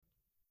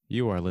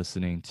You are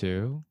listening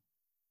to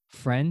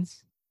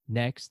Friends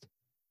Next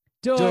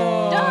Door.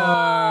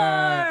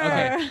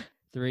 Okay.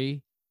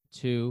 3,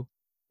 2,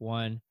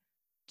 1.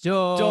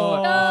 Door.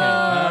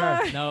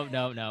 Okay.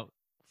 No.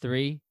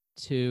 3,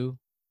 2,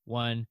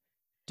 1.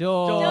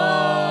 Door.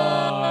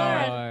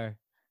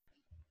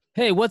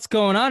 Hey, what's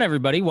going on,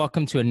 everybody?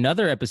 Welcome to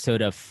another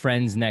episode of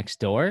Friends Next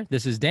Door.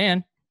 This is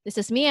Dan. This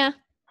is Mia.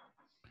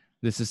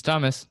 This is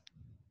Thomas.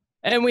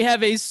 And we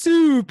have a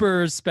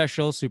super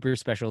special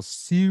guest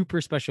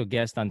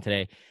on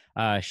today.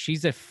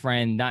 She's a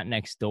friend, not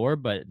next door,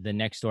 but the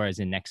next door is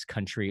in next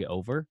country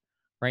over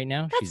right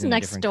now. That's She's in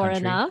next door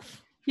country.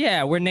 enough.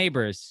 Yeah, we're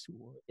neighbors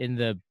in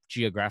the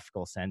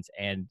geographical sense.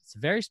 And it's a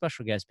very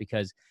special guest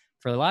because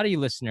for a lot of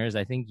you listeners,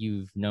 I think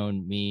you've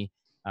known me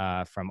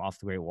from Off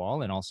the Great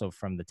Wall and also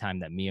from the time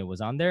that Mia was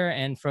on there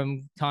and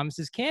from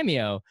Thomas's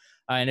cameo.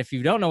 And if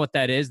you don't know what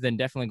that is, then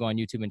definitely go on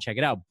YouTube and check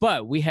it out.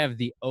 But we have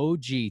the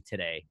OG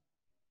today.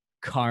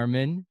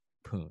 Carmen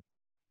Poon.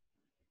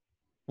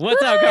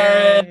 What's up,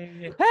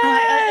 Carmen?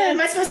 Hey! Am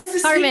I supposed to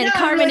speak now?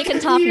 Carmen, you can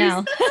talk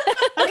now.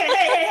 Okay,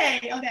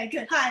 hey. Okay,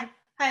 good. Hi,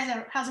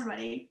 how's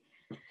everybody?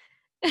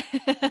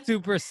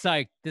 Super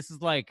psyched. This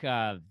is like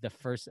the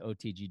first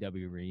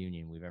OTGW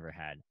reunion we've ever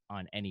had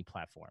on any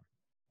platform.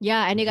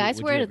 Yeah, and you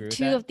guys were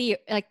two that? of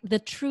the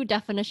true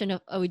definition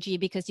of OG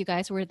because you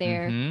guys were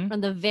there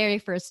from the very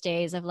first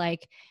days of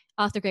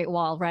Off the Great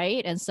Wall,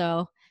 right? And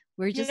so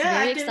we're just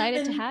very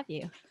excited to have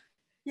you.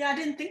 Yeah, I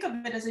didn't think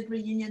of it as a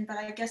reunion, but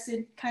I guess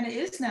it kind of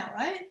is now,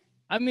 right?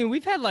 I mean,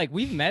 we've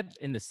met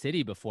in the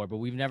city before, but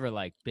we've never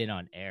been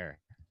on air,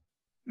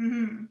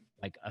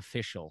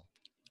 official.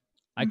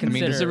 I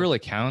mean, does it really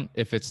count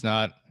if it's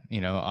not,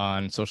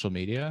 on social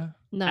media?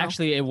 No,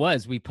 actually, it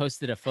was. We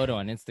posted a photo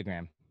on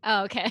Instagram.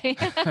 Oh, okay.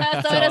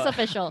 so it is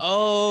official.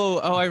 Oh,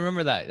 I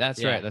remember that.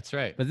 That's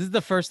right. But this is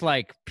the first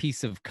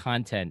piece of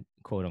content,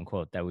 quote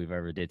unquote, that we've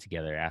ever did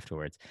together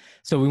afterwards.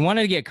 So we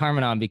wanted to get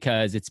Carmen on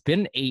because it's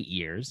been 8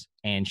 years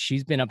and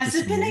she's been up to Has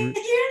it been 8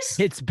 years?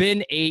 It's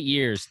been 8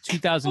 years.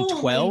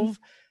 2012.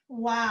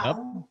 Wow. Yep.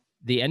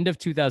 The end of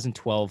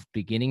 2012,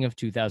 beginning of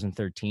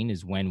 2013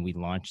 is when we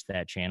launched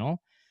that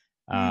channel.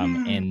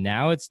 And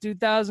now it's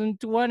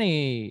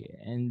 2020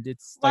 and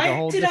it's a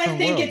whole different world. Why did I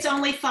think it's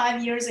only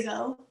 5 years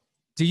ago?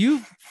 Do you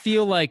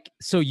feel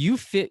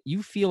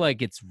you feel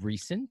like it's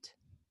recent?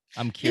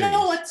 I'm curious. You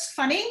know what's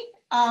funny?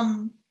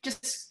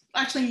 Just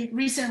actually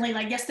recently,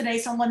 yesterday,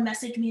 someone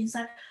messaged me and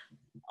said,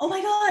 "Oh my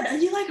God, are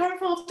you Carmen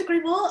from Off the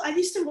Great Wall? I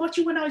used to watch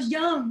you when I was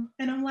young."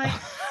 And I'm like,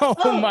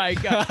 oh my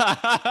God.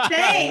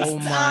 Thanks. Oh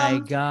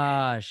my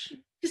gosh.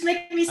 Just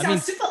making me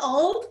sound super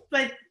old,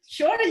 but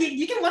sure,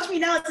 you can watch me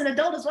now as an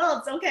adult as well.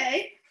 It's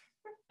okay.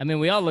 I mean,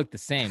 we all look the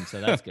same,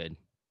 so that's good,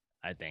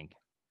 I think.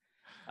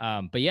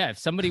 But yeah, if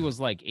somebody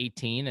was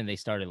 18 and they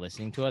started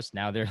listening to us,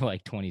 now they're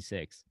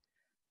 26.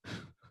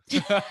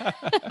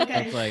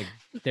 Okay.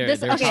 They're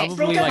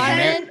probably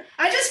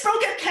I just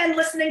broke a pen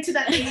listening to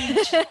that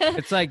age.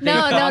 It's they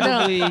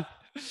probably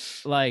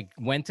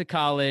went to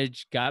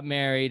college, got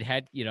married,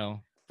 had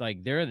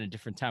they're in a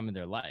different time in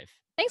their life.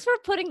 Thanks for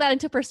putting that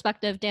into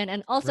perspective, Dan.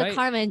 And also, right.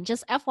 Carmen,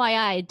 just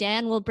FYI,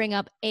 Dan will bring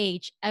up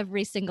age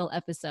every single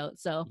episode.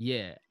 So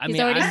yeah, he's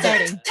already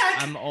starting.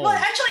 I'm old. Well,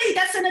 actually,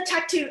 that's an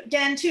attack to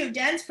Dan too.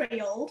 Dan's pretty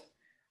old.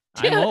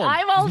 Dude,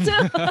 I'm old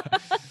too.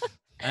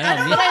 I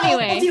don't know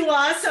how old you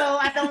are, so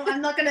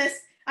I'm not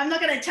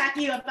gonna attack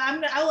you.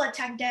 I will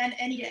attack Dan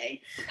any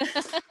day.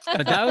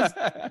 But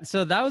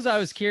that was I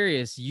was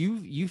curious.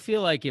 You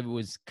feel like it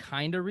was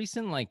kind of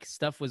recent,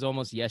 stuff was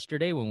almost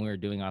yesterday when we were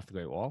doing Off the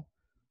Great Wall?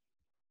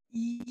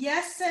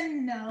 Yes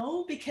and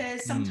no,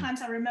 because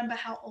sometimes I remember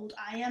how old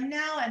I am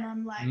now, and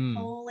I'm like,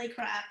 holy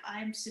crap,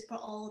 I'm super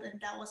old, and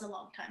that was a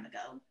long time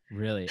ago.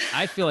 Really?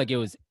 I feel like it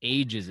was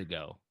ages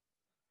ago.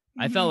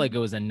 I felt like it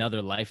was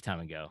another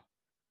lifetime ago.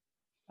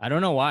 I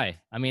don't know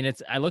why. I mean,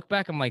 I look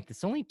back, I'm like,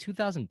 it's only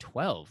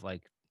 2012.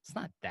 It's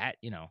not that,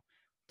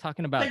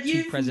 talking about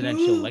 2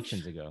 presidential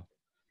elections ago.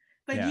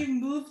 But you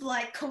moved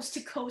coast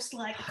to coast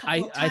a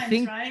couple of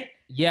times, right?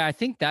 Yeah, I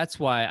think that's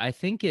why. I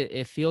think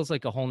it feels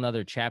like a whole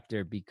nother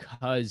chapter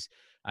because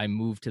I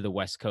moved to the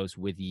West Coast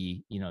with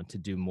to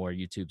do more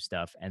YouTube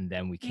stuff. And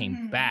then we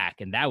came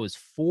back, and that was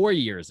 4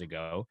 years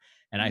ago.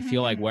 And I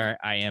feel like where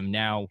I am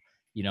now,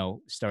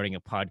 starting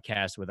a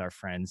podcast with our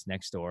friends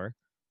next door,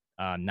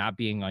 not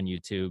being on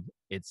YouTube,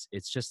 it's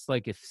just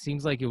it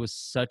seems like it was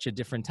such a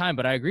different time.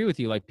 But I agree with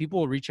you. People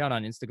will reach out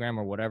on Instagram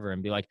or whatever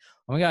and be like,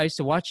 "Oh my God, I used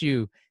to watch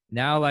you.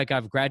 Now,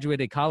 I've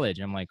graduated college."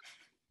 I'm like,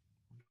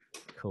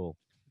 cool.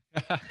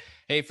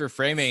 Hey, for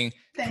framing,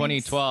 Thanks.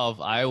 2012,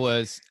 I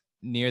was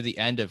near the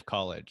end of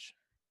college.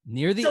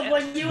 Near the end? So were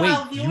you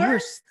our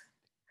viewers?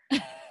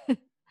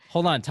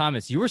 Hold on,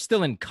 Thomas. You were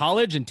still in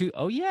college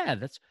oh yeah,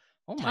 that's,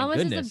 oh my Thomas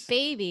goodness. Thomas is a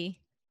baby.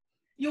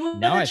 You were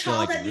the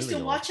child that used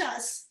to watch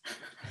us.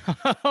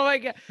 Oh my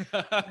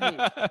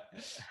God.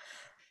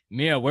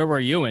 Mia, where were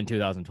you in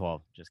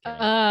 2012? Just kidding.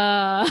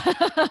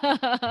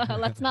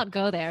 Let's not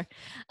go there.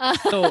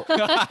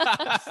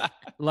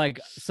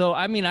 So,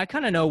 I mean, I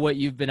kind of know what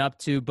you've been up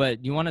to,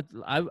 but you want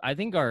to, I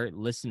think our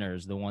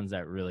listeners, the ones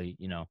that really,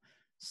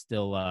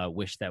 still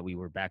wish that we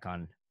were back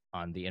on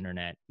the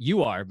internet.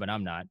 You are, but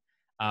I'm not.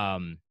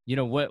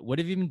 What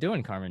have you been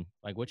doing, Carmen?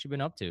 Like, what you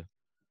been up to?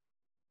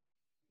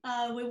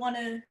 We want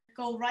to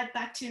go right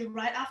back to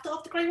right after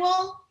Off the Great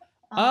Wall.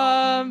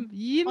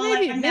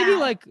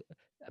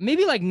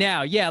 Maybe like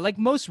now, yeah, like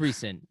most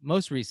recent.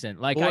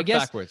 Like we'll I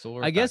guess backwards.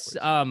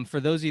 For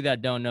those of you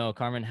that don't know,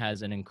 Carmen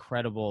has an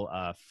incredible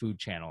food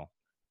channel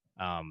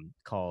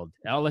called.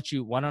 I'll let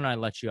you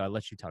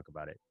talk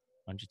about it.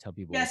 Why don't you tell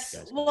people? Yes,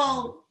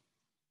 well,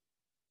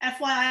 FYI,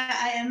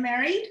 I am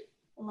married.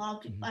 A lot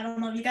of people, I don't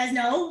know if you guys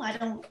know. I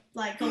don't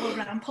like go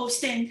around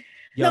posting.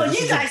 You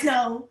guys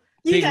know.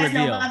 You guys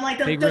know. I'm like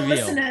the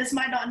listeners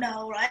might not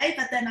know, right?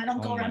 But then I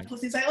don't go around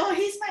posting like, oh,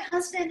 he's my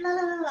husband. La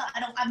la la.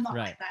 I'm not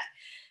like that.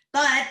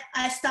 But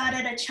I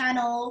started a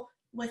channel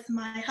with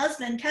my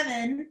husband,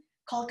 Kevin,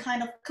 called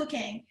Kind of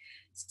Cooking.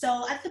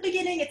 So at the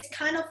beginning, it's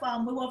kind of,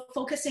 we were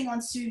focusing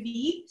on sous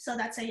vide. So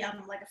that's like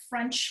a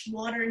French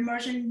water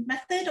immersion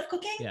method of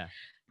cooking. Yeah.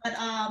 But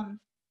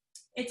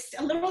it's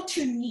a little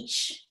too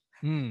niche.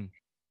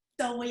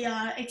 So we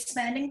are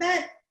expanding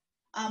that.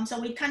 So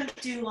we kind of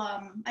do,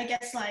 I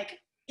guess, like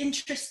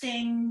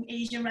interesting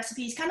Asian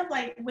recipes, kind of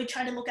like we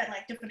try to look at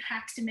like different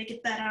hacks to make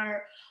it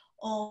better.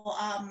 Or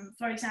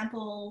for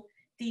example,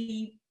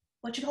 the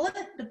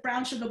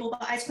brown sugar boba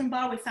ice cream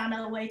bar, we found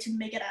out a way to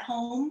make it at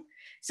home.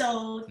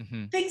 So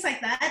things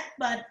like that,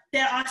 but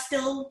there are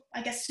still,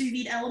 I guess, sous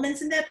vide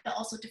elements in there, but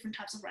also different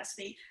types of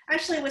recipe.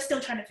 Actually, we're still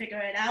trying to figure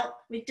it out.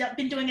 We've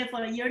been doing it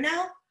for a year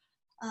now.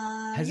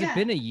 Has it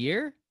been a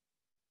year?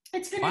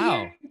 It's been a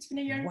year. It's been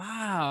a year.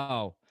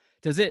 Wow.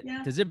 Does it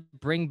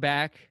bring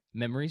back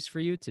memories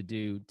for you to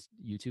do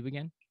YouTube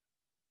again?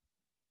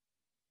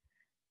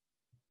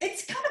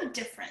 It's kind of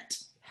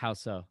different. How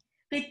so?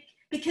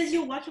 Because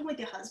you're working with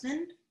your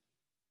husband.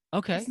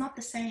 Okay. It's not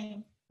the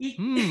same.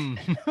 In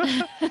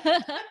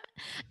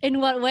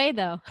what way,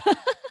 though?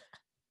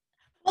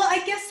 Well,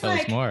 I guess Tell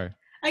us more.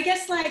 I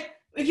guess like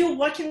if you're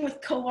working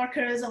with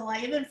coworkers or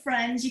like even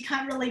friends, you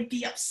can't really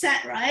be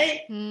upset,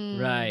 right?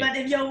 Right. But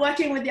if you're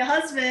working with your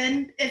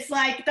husband, it's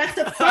like that's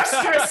the first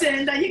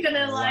person that you're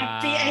gonna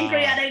like be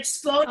angry at and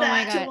explode at. Oh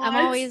my God.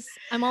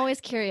 I'm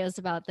always curious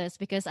about this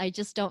because I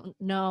just don't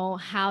know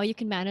how you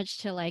can manage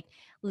to like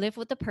live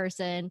with the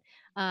person.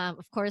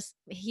 Of course,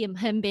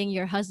 him being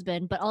your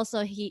husband, but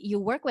also you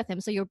work with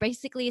him, so you're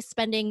basically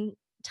spending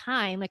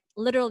time like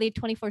literally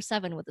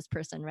 24/7 with this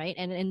person, right?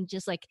 And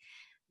just like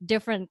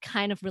different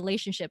kind of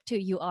relationship too.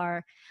 You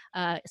are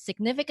a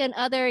significant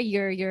other,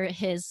 you're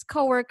his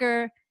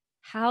coworker.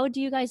 How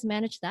do you guys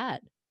manage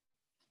that?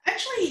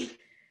 Actually,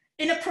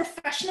 in a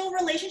professional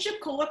relationship,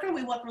 coworker,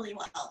 we work really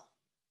well.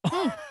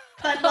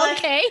 But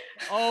okay.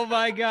 Oh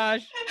my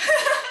gosh.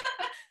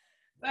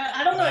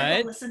 I don't know if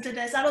he'll listen to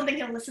this. I don't think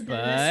he'll listen to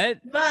this.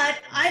 But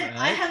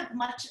I have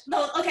much.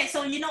 No, okay,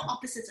 so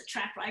opposites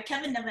attract, right?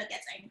 Kevin never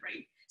gets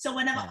angry. So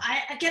whenever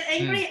I get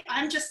angry,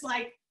 I'm just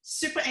like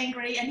super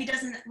angry, and he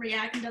doesn't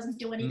react and doesn't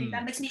do anything.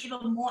 That makes me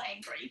even more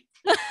angry.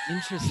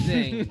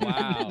 Interesting.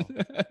 Wow.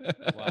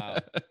 Wow.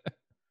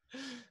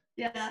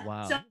 Yeah.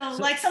 Wow. So and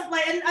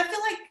I feel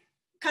like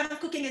Kind of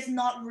Cooking is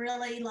not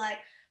really like.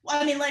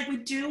 I mean, like we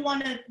do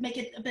want to make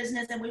it a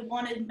business, and we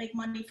want to make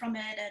money from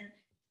it, and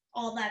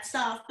all that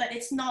stuff, but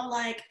it's not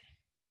like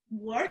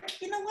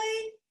work in a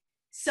way.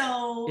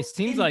 So it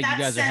seems like you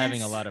guys are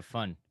having a lot of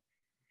fun.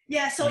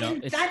 Yeah, so in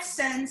that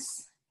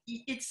sense,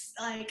 it's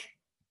like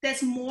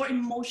there's more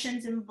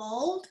emotions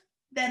involved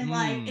than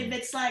like if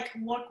it's like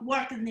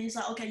work and then it's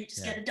like, okay, you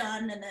just get it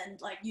done, and then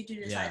like you do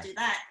this, I do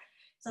that.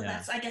 So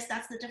I guess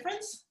that's the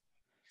difference.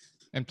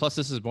 And plus,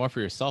 this is more for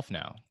yourself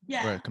now,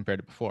 compared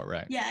to before,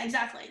 right? Yeah,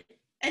 exactly.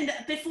 And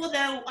before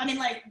though, I mean,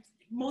 like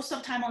most of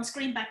the time on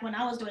screen back when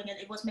I was doing it,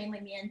 it was mainly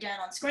me and Dan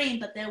on screen,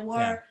 but there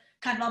were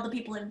kind of other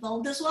people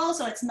involved as well.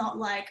 So it's not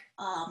like,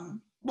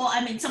 well,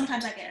 I mean,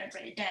 sometimes I get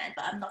angry at Dan,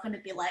 but I'm not going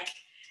to be like,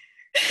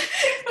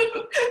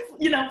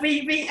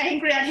 be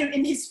angry at him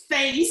in his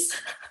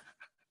face.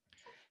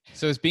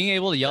 So is being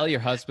able to yell at your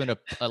husband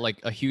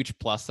a huge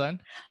plus then?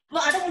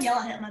 Well, I don't yell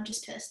at him. I'm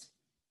just pissed.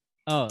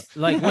 Oh,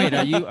 like, wait,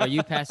 are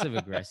you passive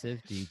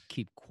aggressive? Do you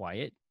keep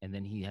quiet and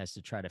then he has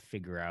to try to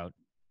figure out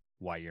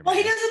why you're mad?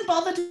 Well, he doesn't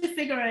bother to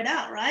figure it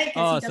out, right?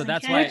 Oh, so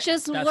that's why. Which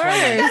is worse.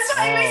 That's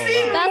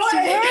why That's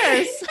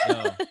worse.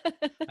 Oh.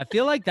 I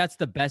feel like that's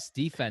the best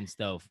defense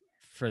though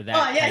for that.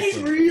 Oh yeah, he's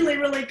really,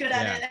 really good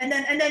at it. And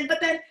then in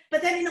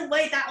a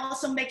way that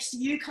also makes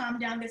you calm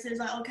down because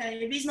it's like, okay,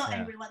 if he's not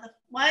angry,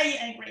 why are you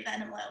angry?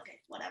 Then I'm like, okay,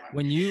 whatever.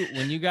 When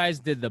you guys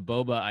did the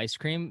boba ice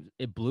cream,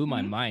 it blew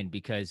my mind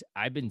because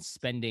I've been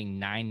spending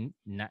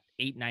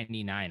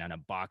 $8.99 on a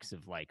box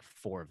of like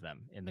 4 of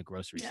them in the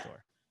grocery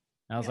store.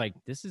 And I was like,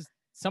 this is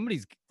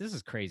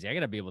crazy. I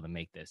gotta be able to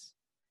make this.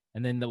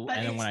 And then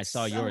when I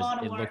saw yours,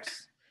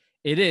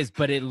 It is,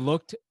 but it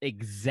looked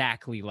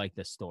exactly like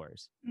the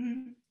stores.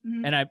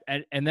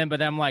 Mm-hmm.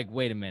 But I'm like,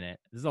 wait a minute,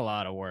 this is a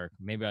lot of work.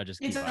 Maybe I'll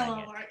just keep buying it.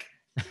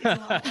 It's a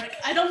lot of work.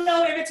 I don't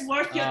know if it's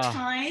worth your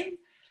time.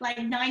 Like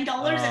 $9 an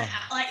hour,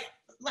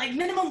 like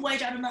minimum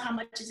wage. I don't know how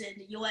much is it in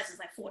the U.S. It's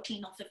like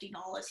 $14 or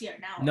 $15 here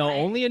now. No, right?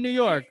 only in New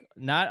York,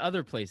 not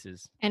other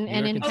places. And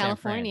in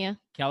California.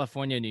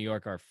 California and New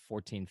York are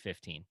 14,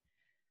 15.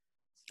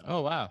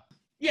 Oh wow.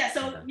 Yeah,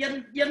 so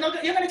you're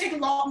gonna take a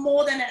lot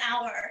more than an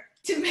hour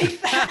to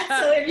make that.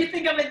 So if you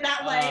think of it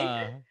that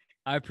way.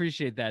 I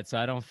appreciate that. So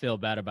I don't feel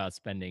bad about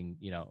spending,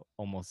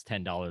 almost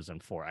 $10 on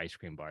 4 ice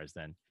cream bars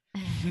then.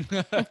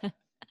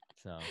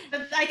 So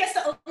but I guess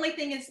the only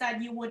thing is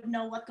that you would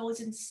know what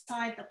goes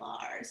inside the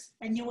bars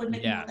and you would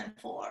make more than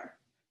 4.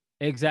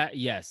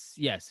 Yes,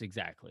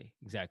 exactly.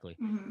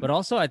 Mm-hmm. But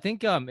also I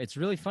think it's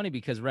really funny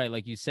because, right,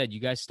 like you said, you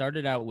guys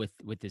started out with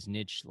this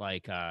niche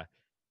like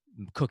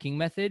cooking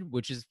method,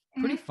 which is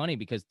pretty funny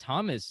because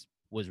Thomas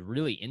was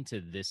really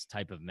into this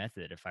type of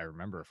method, if I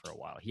remember, for a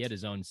while. He had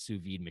his own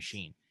sous vide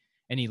machine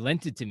and he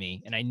lent it to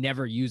me and I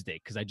never used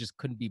it because I just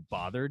couldn't be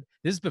bothered.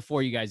 This is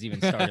before you guys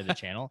even started the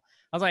channel.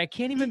 I was like, I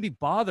can't even be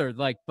bothered.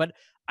 But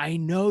I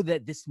know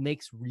that this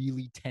makes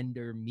really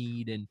tender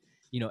meat and,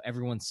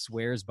 everyone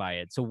swears by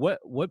it. So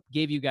what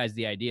gave you guys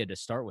the idea to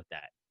start with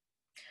that?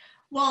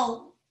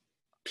 Well,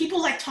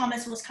 people like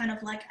Thomas was kind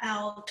of like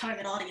our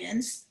target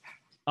audience.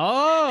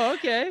 Oh,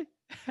 okay.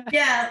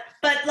 Yeah,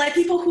 but like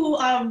people who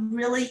are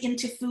really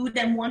into food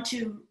and want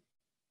to,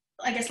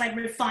 I guess, like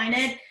refine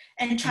it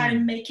and try to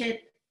make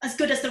it as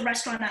good as the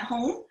restaurant at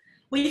home.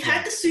 We've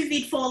had the sous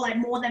vide for like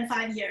more than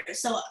 5 years.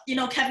 So,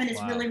 Kevin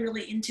is really,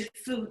 really into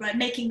food, right?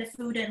 Making the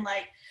food and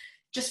like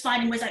just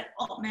finding ways like,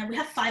 oh man, we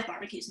have 5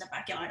 barbacues in the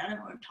backyard. I don't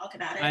want to talk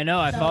about it. I know.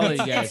 I follow you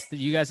guys.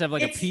 You guys have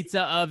like a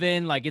pizza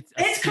oven, like it's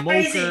a smoker.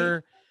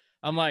 Crazy.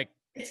 I'm like,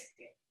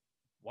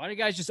 why do you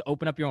guys just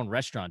open up your own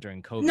restaurant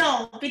during COVID?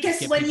 No,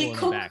 because when you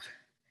cook,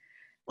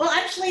 well,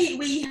 actually,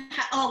 we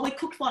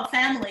cook for our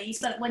families,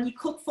 but when you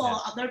cook for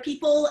other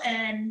people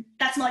and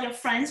that's not your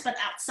friends, but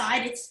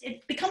outside,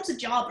 it becomes a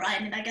job, right?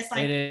 I mean, I guess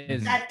like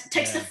that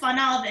takes the fun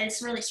out of it.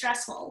 It's really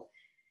stressful.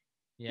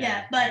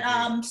 Yeah, but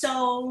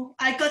so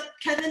I got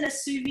Kevin a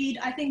sous vide,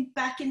 I think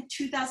back in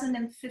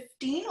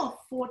 2015 or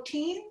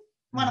 14,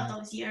 one of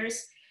those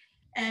years,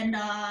 and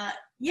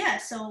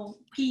so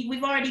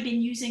we've already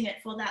been using it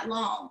for that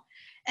long,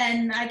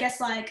 and I guess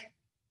like.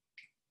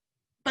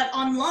 But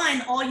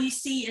online, all you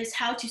see is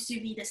how to sous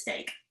vide a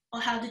steak or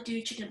how to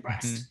do chicken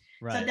breast.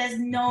 Right. So there's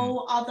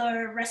no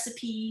other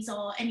recipes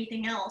or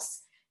anything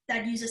else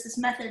that uses this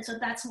method. So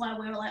that's why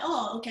we were like,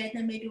 oh, okay,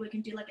 then maybe we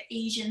can do like an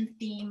Asian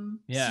theme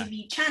sous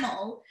vide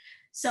channel.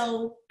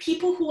 So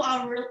people who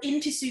are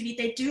into sous vide,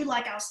 they do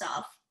like our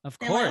stuff. Of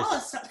They're course. like, oh,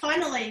 so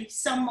finally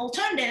some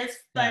alternative,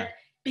 but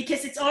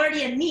because it's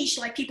already a niche,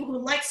 like people who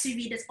like sous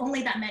vide, there's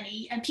only that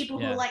many, and people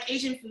who like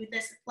Asian food,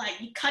 there's like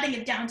you're cutting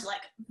it down to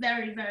like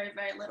very, very,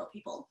 very little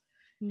people.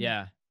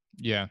 Yeah.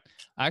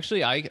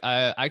 Actually, I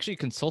actually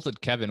consulted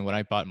Kevin when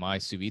I bought my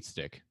sous vide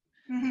stick.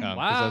 Wow.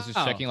 I was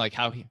just checking like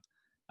how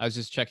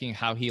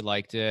he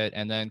liked it,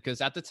 and then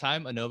because at the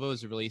time Anova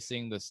was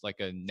releasing this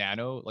like a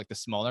nano, like the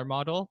smaller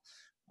model,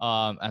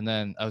 and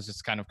then I was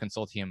just kind of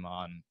consulting him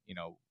on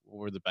what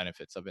were the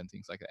benefits of it and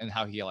things like that, and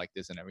how he liked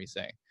this and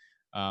everything.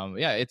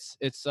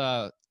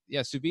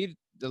 Sous vide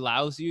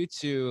allows you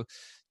to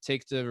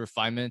take the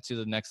refinement to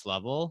the next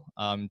level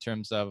in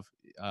terms of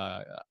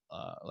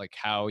like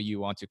how you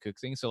want to cook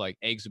things. So like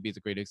eggs would be the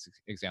greatest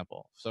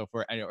example. So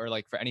for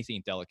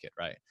anything delicate,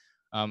 right?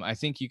 I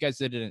think you guys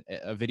did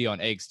a video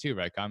on eggs too,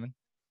 right, Carmen?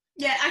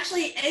 Yeah,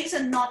 actually, eggs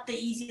are not the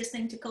easiest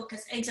thing to cook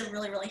because eggs are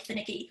really, really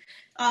finicky.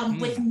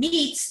 With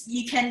meats,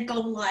 you can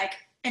go like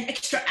an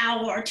extra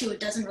hour or 2. It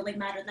doesn't really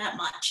matter that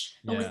much.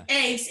 But with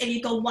eggs, if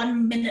you go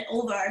 1 minute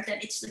over, then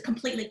it's a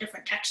completely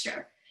different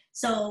texture.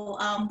 So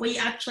we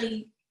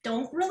actually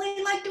don't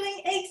really like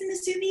doing eggs in the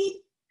sous vide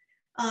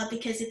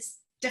because it's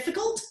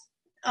difficult.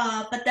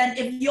 But then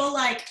if you're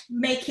like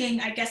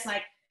making, I guess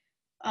like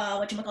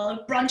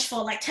brunch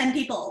for like 10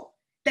 people,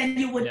 then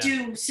you would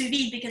do sous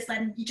vide because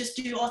then you just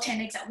do all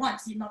 10 eggs at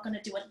once. You're not going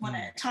to do it one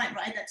at a time,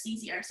 right? That's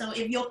easier. So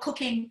if you're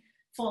cooking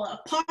for a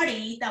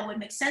party, that would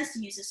make sense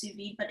to use a sous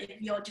vide. But if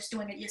you're just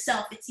doing it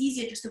yourself, it's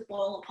easier just to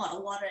boil a pot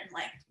of water and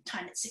like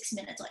time it 6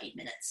 minutes or 8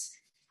 minutes.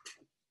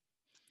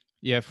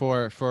 Yeah,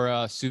 for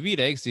sous vide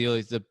eggs,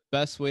 the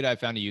best way that I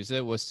found to use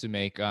it was to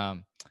make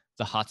the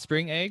hot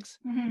spring eggs,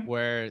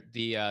 where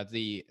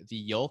the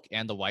yolk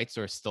and the whites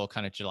are still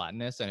kind of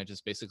gelatinous, and it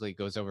just basically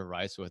goes over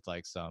rice with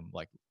like some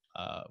like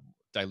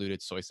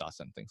diluted soy sauce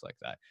and things like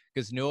that.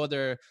 Because no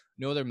other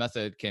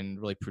method can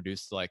really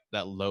produce like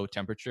that low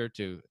temperature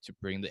to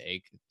bring the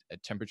egg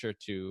temperature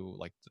to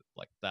like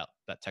that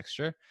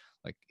texture.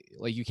 Like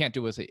you can't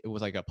do it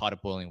with like a pot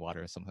of boiling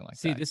water or something like that.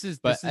 See, this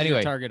is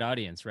your target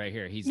audience right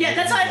here.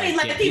 That's what I mean.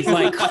 Like people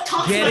who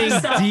talk getting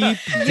about stuff. deep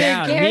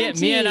down.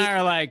 Me and I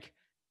are like,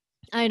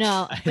 I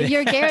know, but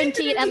you're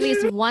guaranteed at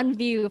least one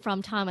view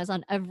from Thomas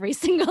on every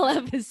single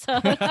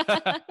episode.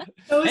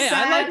 So Hey,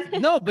 sad.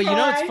 but you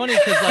know, it's funny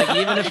because like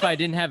even if I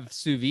didn't have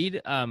sous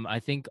vide, I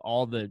think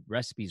all the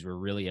recipes were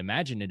really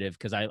imaginative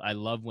because I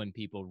love when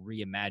people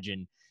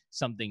reimagine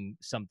something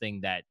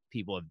that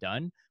people have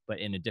done, but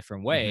in a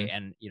different way.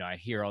 And you know, I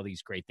hear all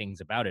these great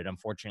things about it.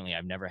 Unfortunately,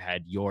 I've never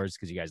had yours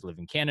because you guys live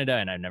in Canada,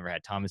 and I've never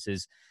had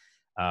Thomas's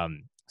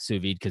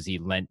sous vide because he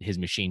lent his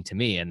machine to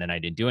me, and then I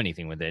didn't do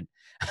anything with it.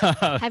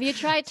 Have you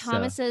tried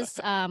Thomas's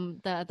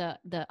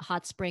the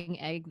hot spring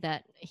egg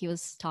that he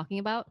was talking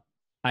about?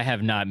 I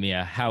have not,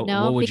 Mia.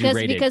 No, what would you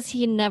rate it? because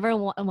he never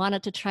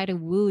wanted to try to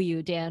woo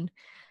you, Dan.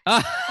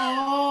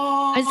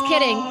 Oh. I'm just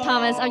kidding,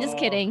 Thomas. I'm just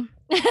kidding.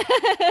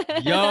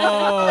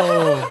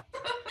 Yo.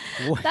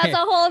 That's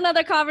a whole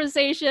nother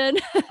conversation.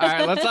 All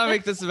right, let's not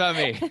make this about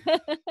me.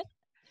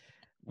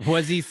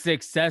 Was he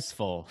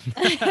successful?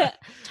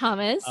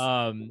 Thomas,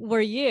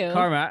 were you?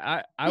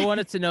 Karma, I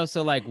wanted to know,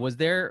 so like, was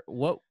there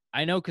what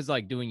I know, because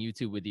like doing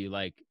YouTube with you,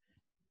 like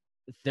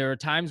there are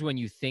times when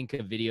you think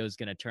a video is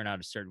going to turn out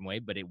a certain way,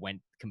 but it went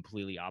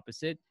completely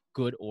opposite,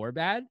 good or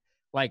bad.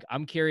 Like,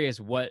 I'm curious,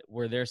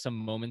 were there some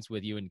moments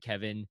with you and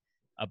Kevin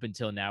up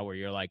until now where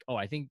you're like, oh,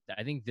 I think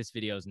this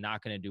video is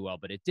not going to do well,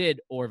 but it did,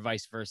 or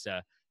vice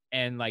versa?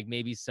 And like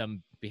maybe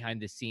some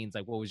behind the scenes,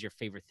 like what was your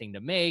favorite thing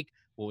to make?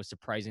 What was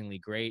surprisingly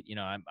great? You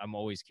know, I'm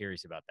always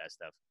curious about that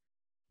stuff.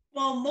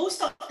 Well,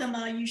 most of them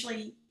are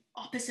usually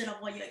opposite of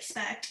what you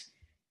expect.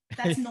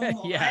 That's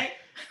normal, right?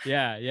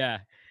 Yeah.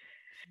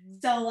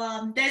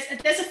 So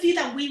there's a few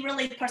that we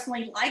really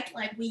personally liked.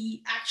 Like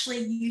we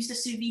actually used the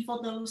sous vide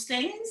for those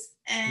things,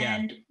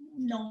 and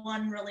no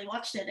one really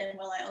watched it. And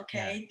we're like,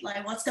 okay,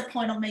 like what's the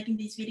point of making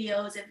these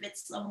videos if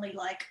it's only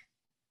like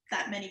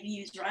that many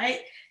views,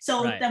 right?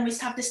 So then we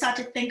have to start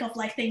to think of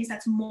like things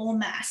that's more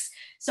mass.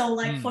 So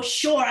like for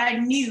sure, I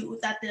knew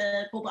that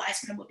the boba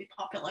ice cream would be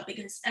popular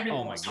because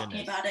everyone was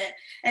talking about it,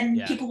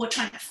 and people were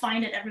trying to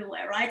find it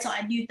everywhere, right? So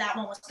I knew that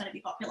one was going to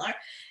be popular.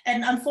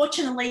 And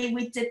unfortunately,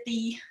 we did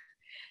the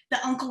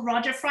Uncle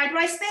Roger fried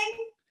rice thing.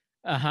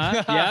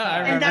 Yeah, I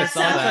remember. And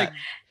that.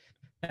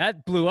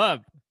 That blew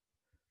up.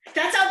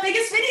 That's our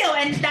biggest video,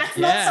 and that's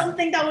not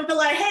something that would be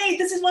like, hey,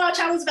 this is what our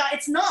channel is about.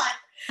 It's not.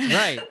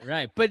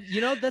 Right. But you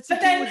know, that's the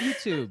thing with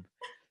YouTube.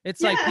 It's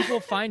like people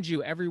find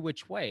you every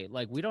which way.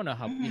 Like we don't know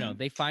how, you know,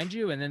 they find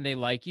you and then they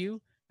like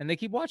you and they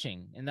keep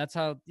watching. And that's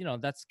how, you know,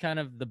 that's kind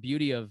of the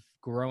beauty of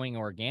growing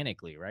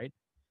organically, right?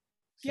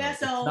 So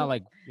it's not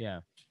like, Yeah,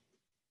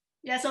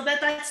 so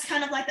that's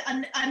kind of like,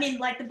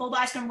 like the boba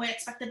ice cream, we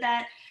expected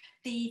that.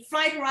 The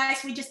fried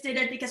rice, we just did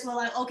it because we're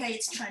like, okay,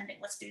 it's trending.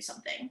 Let's do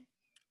something.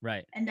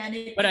 Right. And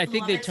then But I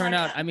think they turn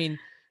out, I mean,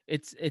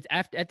 it's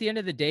at the end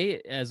of the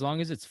day, as long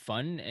as it's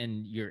fun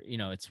and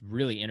it's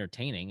really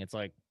entertaining, it's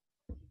like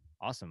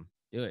awesome.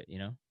 Do it, you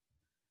know?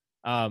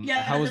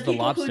 How was the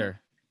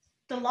lobster?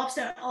 The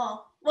lobster,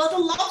 well, the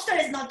lobster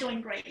is not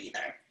doing great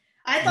either.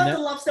 I thought the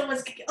lobster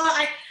was,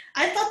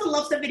 I thought the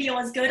lobster video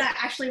was good. I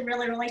actually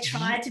really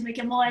tried to make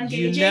it more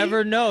engaging. You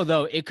never know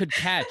though. It could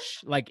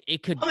catch,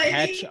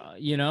 catch,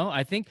 you know,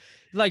 I think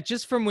like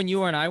just from when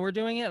you and I were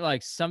doing it,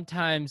 like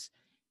sometimes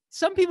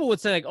some people would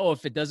say like, oh,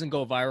 if it doesn't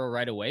go viral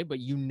right away, but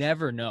you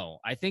never know.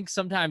 I think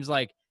sometimes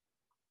like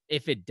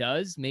if it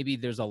does, maybe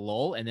there's a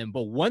lull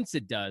but once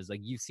it does,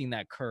 like you've seen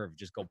that curve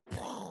just go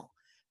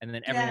and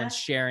then everyone's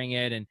sharing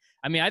it. And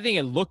I mean, I think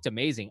it looked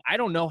amazing. I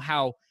don't know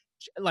how,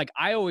 like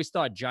I always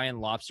thought giant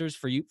lobsters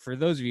for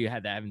those of you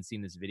that haven't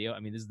seen this video.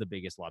 I mean, this is the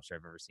biggest lobster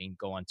I've ever seen.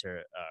 Go on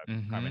to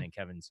Carmen and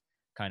Kevin's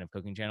kind of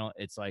cooking channel.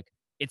 It's like,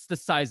 it's the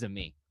size of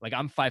me. Like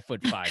I'm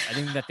 5'5". I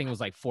think that thing was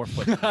like 4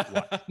 foot.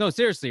 No,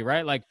 seriously,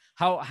 right? Like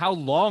how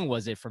long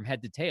was it from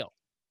head to tail?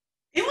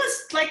 It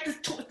was like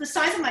the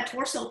size of my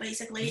torso,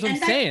 basically. That's what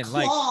I'm saying.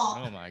 Claw,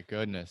 like, oh my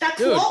goodness, that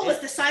claw was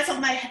the size of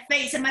my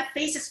face, and my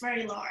face is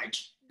very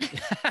large.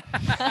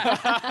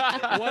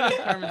 One of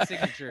Carmen's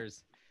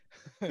signatures.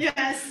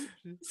 Yes.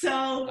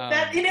 So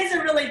that it is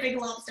a really big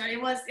lobster. It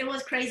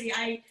was crazy.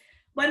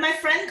 When my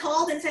friend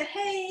called and said,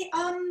 "Hey,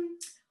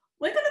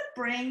 we're gonna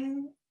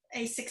bring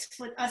a 6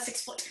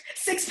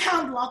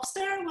 pound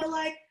lobster," we're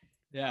like,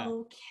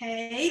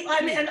 okay.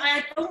 I mean, and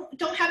I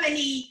don't have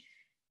any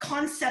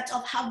concept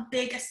of how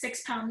big a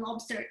 6 pound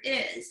lobster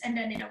is. And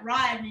then it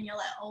arrived, and you're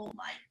like, oh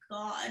my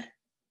god,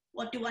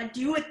 what do I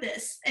do with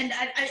this? And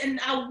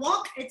our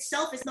wok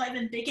itself is not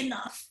even big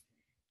enough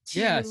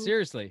to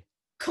seriously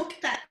cook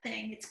that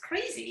thing. It's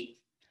crazy.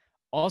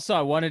 Also,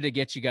 I wanted to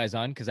get you guys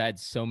on because I had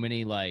so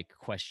many like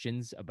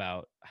questions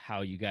about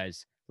how you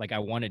guys, like I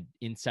wanted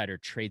insider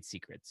trade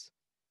secrets.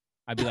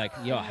 I'd be like,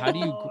 yo, how do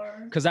you,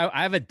 because I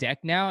have a deck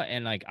now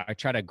and like I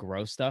try to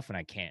grow stuff and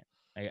I can't.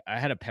 I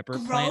had a pepper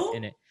plant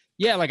in it.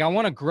 Yeah, like I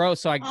want to grow.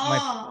 So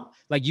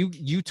like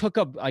you took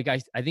up, like I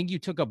think you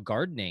took up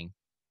gardening.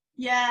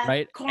 Yeah.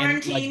 Right.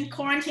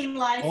 Quarantine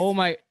life. Oh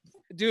my,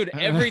 dude,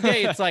 every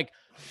day it's like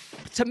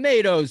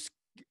tomatoes,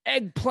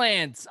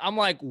 eggplants. I'm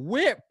like,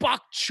 where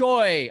bok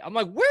choy? I'm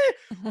like, where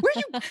how do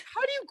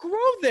you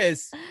grow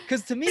this?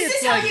 Because to me, this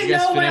it's is like, how you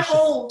know we're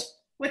old.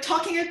 We're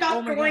talking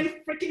about growing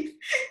freaking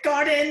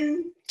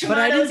garden But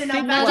I tomatoes didn't in our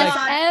think Not like- just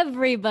backyard.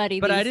 everybody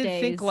But these I didn't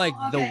days. think like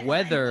Oh, the okay, fine,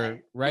 weather,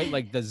 fine. right?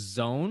 Like the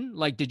zone.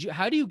 Like,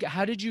 how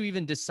did you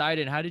even decide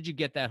and how did you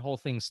get that whole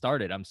thing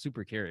started? I'm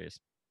super curious.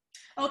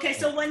 Okay,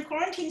 so when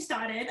quarantine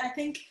started, I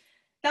think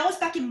that was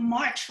back in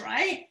March,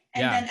 right?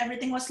 And Yeah. then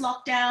everything was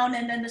locked down,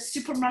 and then the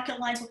supermarket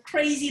lines were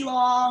crazy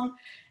long.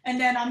 And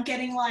then I'm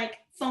getting like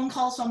phone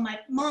calls from my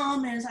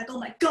mom, and it's like, oh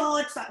my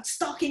God, start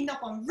stocking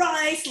up on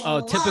rice. La, Oh,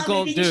 la, la,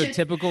 typical maybe you dude, should-"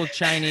 typical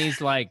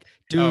Chinese like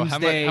Oh,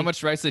 doomsday. how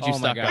much rice did you Oh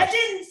my stock gosh. I up?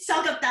 didn't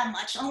stock up that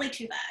much, only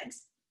 2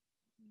 bags.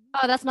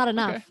 Oh, that's not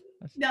enough. Okay.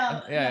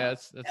 No, Yeah, no.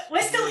 that's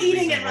We're still really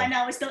eating it reasonable. right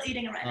now. We're still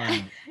eating it right now.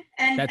 That's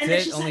And then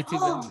it. she's Only like, 2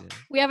 oh, bags.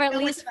 We have at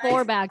That was least nice.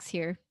 4 bags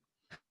here.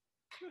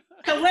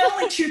 because we're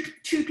only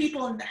two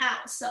people in the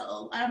house,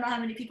 so I don't know how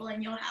many people are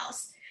in your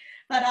house.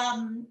 But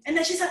and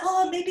then she's like,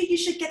 oh, maybe you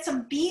should get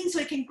some beans so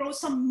you can grow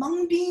some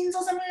mung beans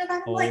or something like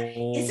that. I'm like,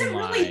 is it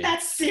really my.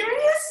 that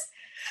serious?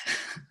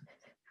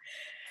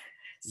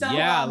 So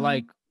Yeah,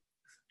 like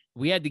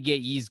we had to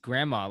get Yi's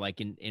grandma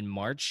like in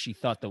March. She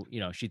thought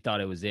she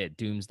thought it was it,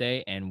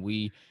 doomsday, and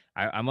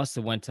I must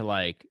have went to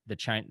like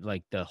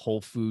the Whole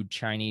Food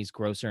Chinese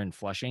grocer in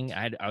Flushing.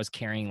 I was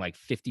carrying like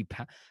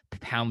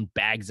 50-pound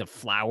bags of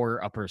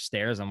flour up her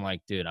stairs. I'm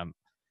like, dude,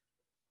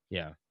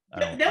 there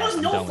was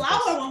I'm no done with flour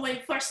this. when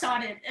we first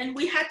started, and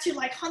we had to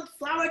like hunt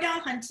flour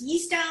down, hunt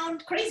yeast down,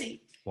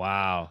 crazy.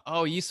 Wow.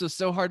 Oh, yeast was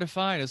so hard to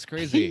find. It's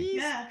crazy.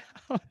 Yeah,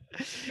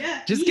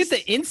 yeah. Just get the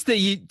yeast.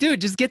 instant dude.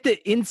 Just get the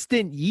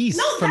instant yeast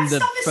No, from that the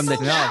stuff is from the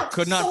sold No, out.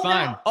 could not Sold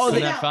find. out, Oh, Could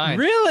sold not out. find.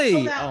 Really?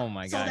 Sold out, Oh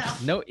my sold gosh.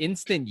 out. No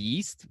instant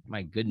yeast?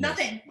 My goodness.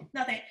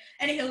 Nothing.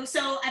 Anywho,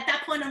 so at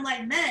that point, I'm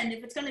like, man,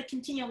 if it's gonna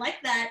continue like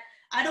that,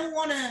 I don't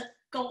want to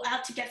go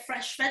out to get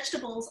fresh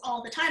vegetables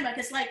all the time. Like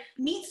it's like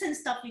meats and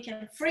stuff you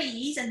can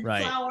freeze, and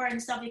Right. flour and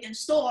stuff you can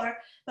store,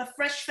 but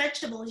fresh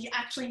vegetables you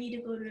actually need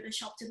to go to the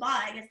shop to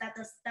buy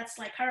because that's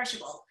like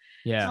perishable.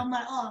 Yeah. So I'm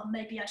like, oh,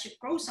 maybe I should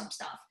grow some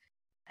stuff.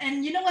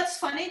 And you know what's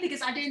funny?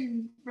 Because I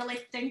didn't really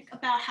think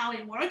about how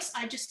it works.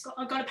 I just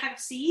got a pack of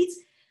seeds,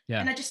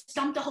 Yeah. and I just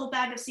dumped the whole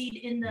bag of seed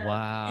in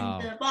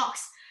the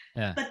box.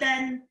 Yeah. But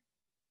then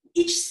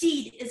each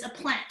seed is a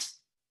plant.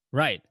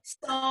 Right.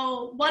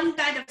 So one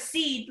bag of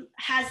seed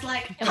has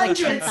like And like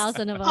hundreds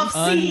 10,000 of them. of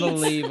seeds.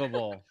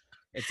 Unbelievable.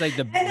 It's like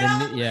the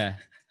yeah.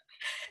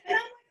 And I'm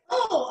like,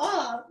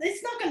 oh,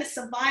 it's not going to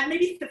survive,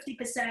 maybe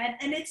 50%.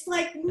 And it's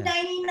like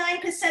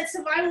 99%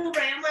 survival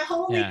rate. I'm like,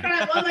 holy Yeah.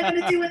 crap, what am I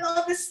going to do with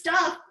all this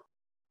stuff?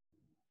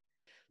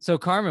 So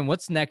Carmen,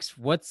 what's next?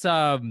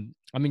 I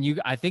mean,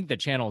 I think the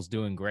channel's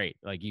doing great.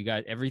 Like you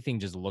got everything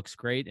just looks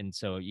great. And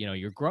so,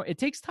 you're growing. It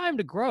takes time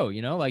to grow,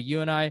 like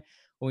you and I,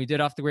 when we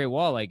did Off the Great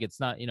Wall, like it's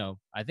not,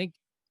 I think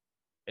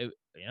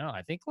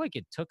like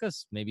it took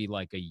us maybe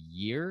like a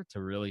year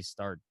to really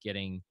start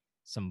getting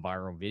some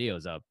viral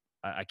videos up.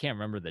 I can't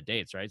remember the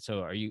dates, right?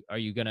 So are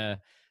you gonna,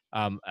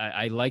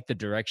 I like the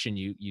direction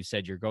you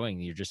said you're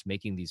going. You're just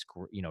making these,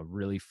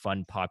 really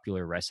fun,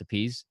 popular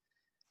recipes.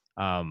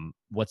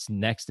 What's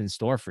next in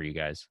store for you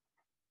guys?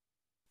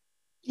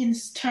 In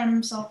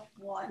terms of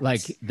what?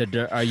 Like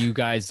are you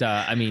guys,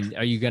 are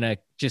you gonna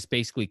just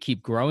basically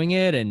keep growing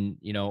it and,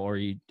 or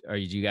do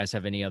you guys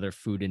have any other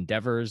food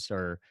endeavors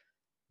or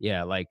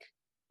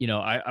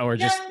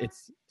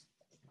it's.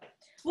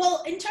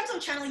 Well, in terms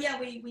of channel, yeah,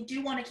 we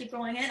do want to keep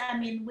growing it. I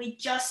mean, we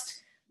just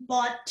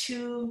bought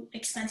 2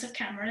 expensive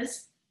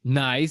cameras.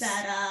 Nice.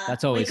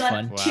 That's always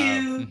fun. We got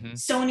 2 Wow.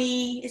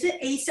 Sony, is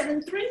it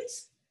A7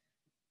 IIIs?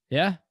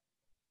 Yeah.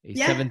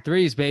 A7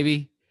 IIIs,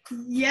 baby.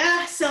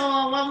 Yeah, so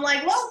I'm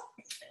like, well,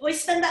 we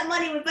spend that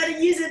money, we better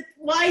use it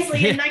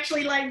wisely and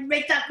actually like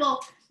make that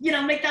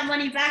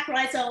money back,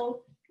 right?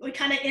 So we're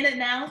kind of in it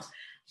now.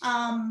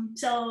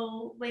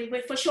 So we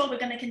for sure we're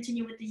gonna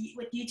continue with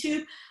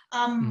YouTube.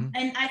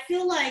 And I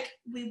feel like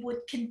we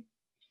can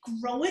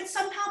grow it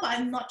somehow, but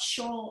I'm not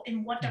sure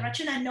in what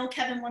direction. I know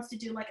Kevin wants to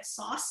do like a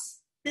sauce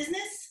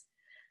business.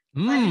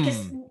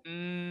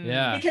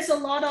 Because a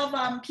lot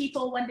of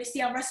people, when they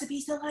see our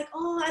recipes, they're like,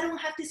 oh, I don't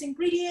have this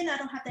ingredient, I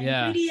don't have that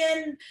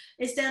ingredient,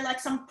 is there like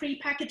some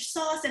pre-packaged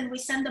sauce? And we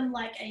send them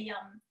like a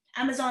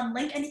Amazon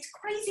link, and it's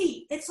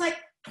crazy. It's like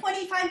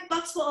 $25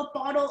 for a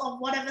bottle of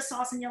whatever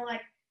sauce, and you're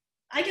like,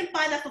 I can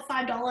buy that for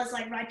 $5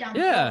 like right down the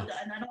road,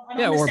 and I don't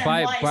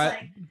understand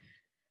why.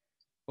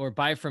 Or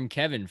buy from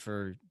Kevin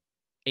for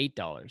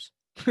 $8.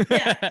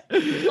 Yeah.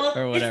 Well,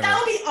 or whatever.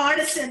 that would be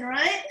artisan,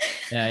 right?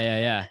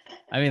 Yeah.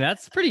 I mean,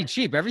 that's pretty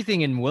cheap.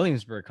 Everything in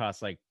Williamsburg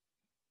costs like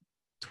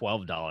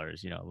 $12,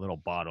 a little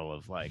bottle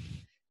of like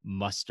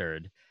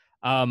mustard.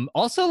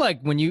 Also like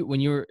when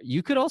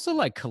you could also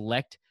like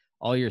collect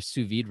all your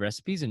sous vide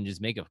recipes and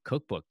just make a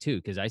cookbook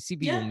too. Cause I see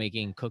people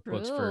making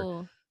cookbooks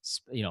for,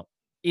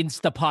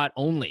 Instapot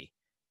only,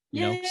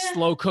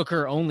 slow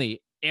cooker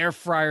only, air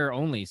fryer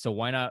only. So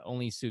why not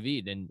only sous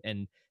vide?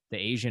 And the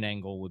Asian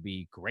angle would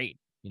be great,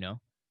 Yeah,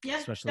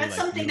 especially that's like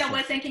something beautiful.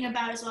 that we're thinking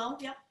about as well.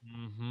 Yep.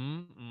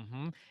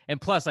 And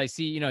plus, I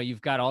see,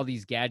 you've got all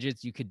these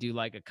gadgets. You could do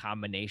like a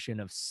combination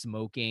of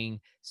smoking,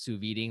 sous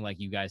videing, like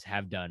you guys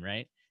have done,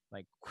 right?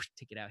 Like, whoosh,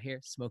 take it out here,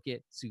 smoke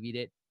it, sous vide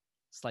it,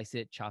 slice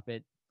it, chop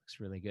it. Looks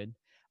really good.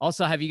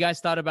 Also, have you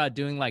guys thought about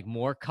doing like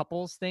more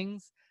couples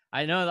things?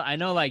 I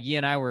know like Yi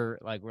and I we're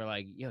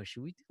like, yo,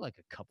 should we do like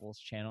a couples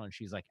channel? And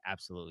she's like,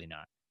 absolutely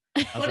not.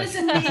 What does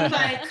it mean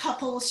by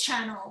couples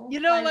channel? You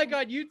know, like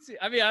on YouTube.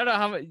 I mean, I don't know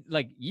how much,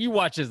 like Yi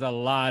watches a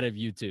lot of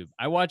YouTube.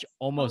 I watch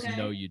almost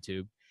no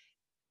YouTube.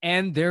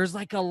 And there's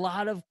like a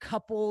lot of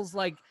couples,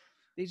 like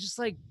they just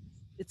like,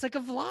 it's like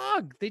a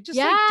vlog. They just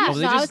I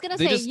was gonna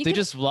say they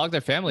just vlog their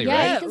family, right?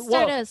 Yeah, you can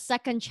start a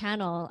second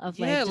channel of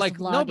like just like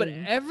vlogging. no, but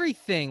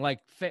everything like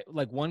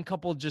one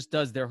couple just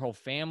does their whole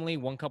family.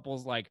 One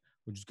couple's like,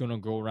 we're just gonna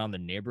go around the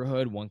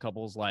neighborhood. One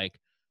couple's like,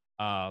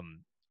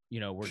 you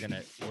know, we're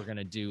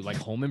gonna do like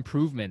home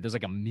improvement. There's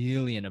like a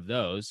million of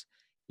those,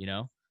 you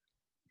know.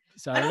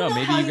 So I don't know.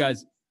 Maybe you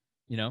guys,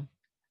 you know.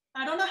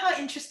 I don't know how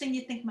interesting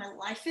you think my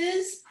life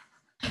is.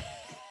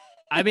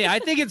 I mean, I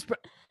think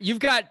you've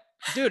got.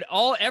 Dude,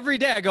 every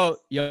day I go,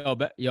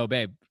 yo,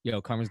 babe,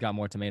 Carmen's got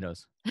more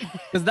tomatoes.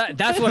 Because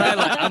that's what I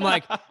like. I'm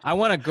like, I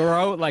want to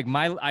grow. Like,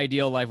 my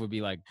ideal life would be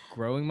like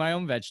growing my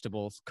own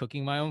vegetables,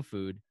 cooking my own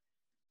food,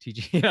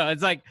 teaching. You know,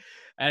 it's like,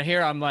 and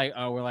here I'm like,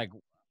 we're like,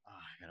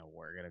 I gotta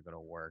work. I gotta go to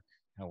work.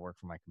 I gotta work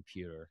for my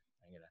computer.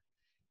 I gotta,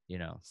 you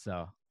know.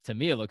 So to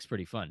me, it looks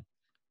pretty fun.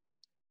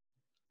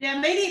 Yeah,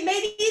 maybe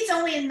it's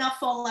only enough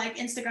for like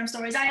Instagram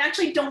stories. I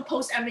actually don't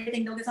post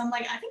everything though, because I'm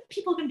like, I think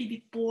people are gonna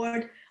be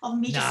bored of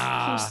me just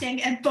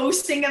posting and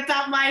boasting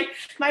about my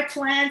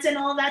plans and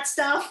all that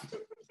stuff.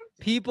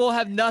 People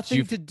have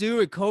nothing to do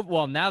with COVID.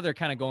 Well, now they're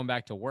kind of going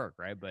back to work,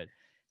 right? But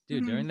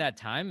dude, during that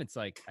time, it's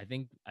like I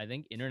think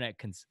internet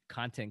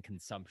content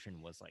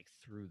consumption was like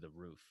through the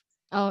roof.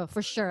 Oh,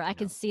 for sure, I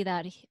can see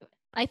that.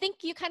 I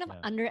think you kind of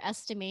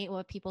underestimate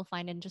what people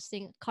find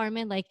interesting,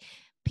 Carmen. Like,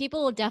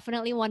 people will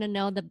definitely want to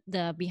know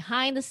the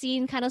behind the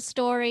scene kind of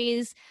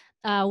stories,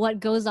 what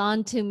goes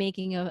on to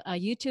making a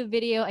YouTube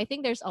video. I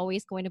think there's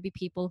always going to be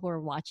people who are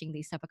watching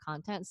these type of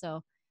content.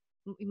 So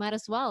you might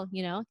as well,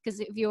 you know, because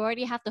if you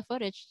already have the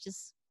footage,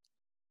 just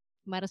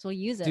might as well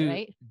use it,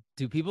 right?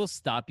 Do people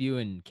stop you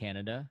in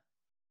Canada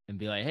and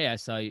be like, hey, I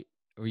saw you,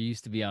 or you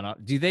used to be on,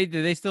 do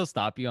they still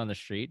stop you on the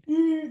street?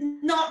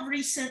 Not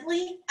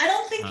recently. I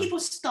don't think people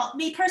stop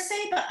me per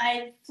se, but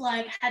I've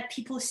like had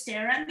people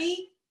stare at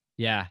me.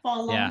 Yeah. For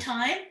a long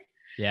time.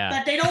 Yeah.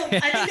 But they don't, I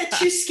think they're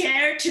too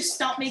scared to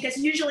stop me, because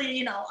usually,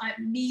 you know,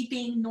 me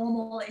being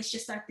normal is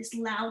just like this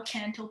loud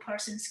Canto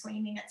person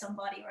screaming at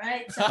somebody,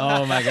 right? So,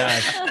 oh my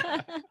gosh.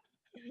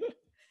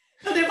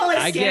 So they're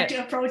probably scared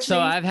to approach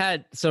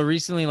me. So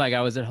recently, like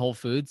I was at Whole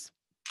Foods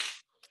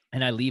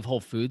and I leave Whole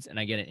Foods and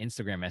I get an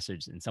Instagram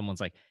message and someone's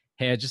like,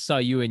 hey, I just saw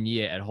you and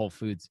Yi at Whole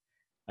Foods.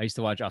 I used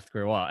to watch Off the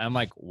Grid Wall. And I'm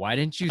like, why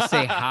didn't you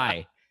say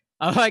hi?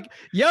 I'm like,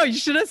 yo, you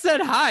should have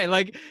said hi.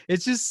 Like,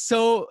 it's just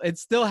so, it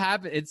still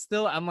happened. It's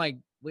still, I'm like,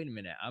 wait a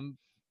minute. I'm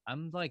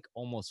like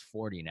almost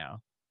 40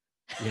 now.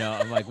 You know,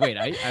 I'm like, wait,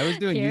 I was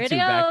doing YouTube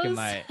back in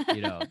my,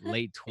 you know,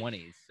 late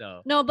 20s.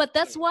 So no, but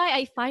that's why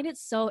I find it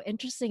so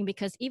interesting,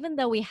 because even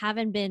though we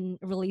haven't been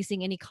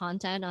releasing any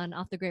content on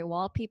Off the Great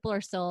Wall, people are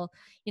still,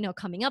 you know,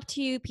 coming up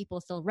to you. People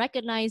still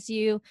recognize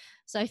you.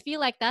 So I feel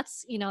like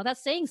that's, you know,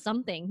 that's saying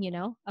something, you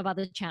know, about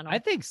the channel. I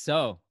think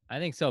so.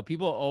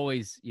 People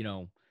always, you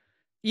know,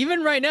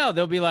 even right now,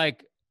 they'll be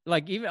like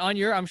even on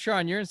your, I'm sure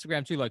on your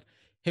Instagram too, like,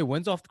 hey,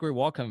 when's Off the Great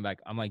Wall coming back?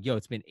 I'm like, yo,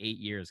 it's been 8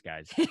 years,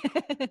 guys.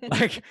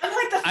 Like, I'm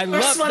like the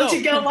first one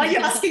to go. Why are you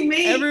asking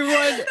me?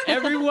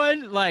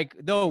 Everyone, like,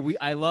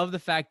 I love the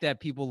fact that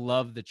people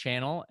love the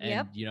channel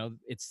and, you know,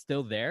 it's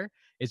still there.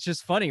 It's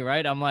just funny,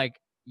 right? I'm like,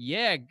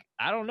 yeah,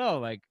 I don't know.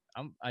 Like,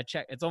 I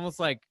check. It's almost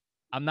like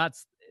I'm not,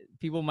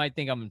 people might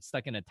think I'm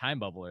stuck in a time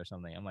bubble or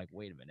something. I'm like,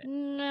 wait a minute.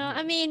 No,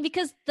 I mean,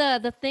 because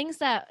the things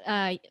that,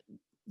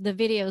 the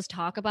videos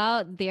talk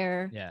about,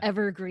 they're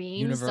evergreen.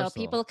 Universal. So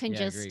people can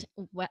just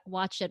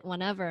watch it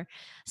whenever.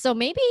 So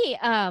maybe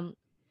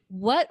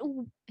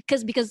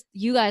because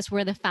you guys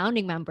were the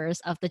founding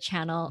members of the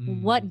channel,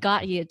 what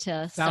got you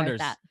to start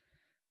that?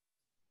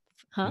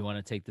 You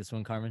want to take this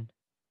one, Carmen?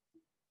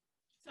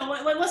 So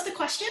what was the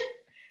question?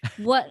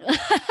 What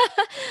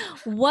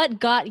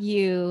got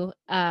you,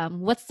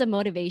 what's the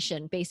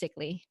motivation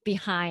basically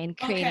behind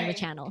creating the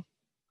channel?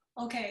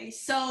 Okay,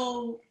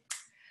 so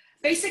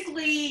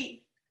basically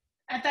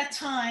at that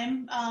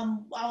time,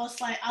 I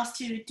was like asked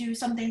to do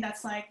something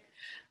that's like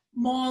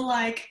more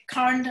like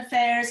current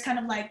affairs, kind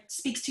of like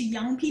speaks to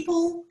young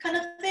people kind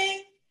of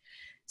thing.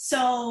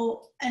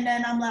 So, and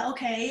then I'm like,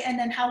 okay, and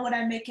then how would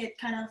I make it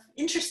kind of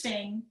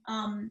interesting?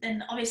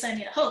 Then obviously I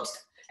need a host.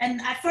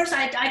 And at first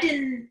I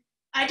didn't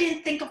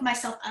think of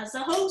myself as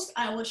a host.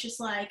 I was just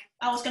like,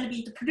 I was going to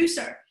be the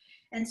producer.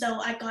 And so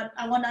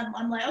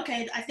I'm like,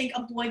 okay, I think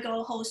a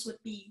boy-girl host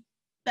would be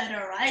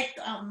better, right?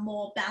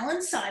 More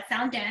balanced. So I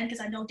found Dan, because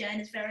I know Dan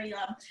is very,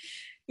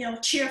 you know,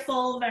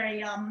 cheerful,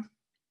 very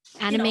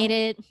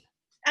animated.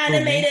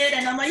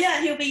 And I'm like,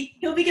 yeah, he'll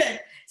be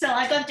good. So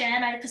I got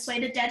Dan. I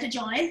persuaded Dan to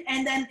join,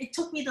 and then it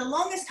took me the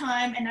longest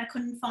time, and I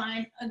couldn't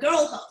find a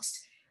girl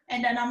host.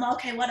 And then I'm like,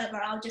 okay, whatever.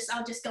 I'll just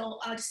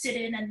sit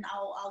in and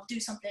I'll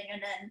do something,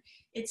 and then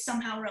it's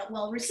somehow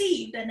well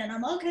received. And then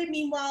I'm like, okay.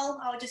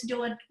 Meanwhile, I'll just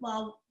do it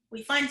while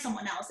we find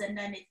someone else, and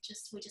then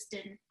we just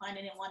didn't find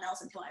anyone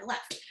else until I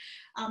left.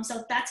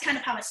 So that's kind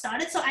of how it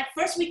started. So at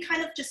first we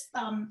kind of just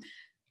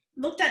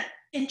looked at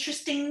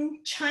interesting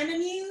China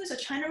news or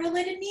China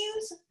related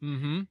news.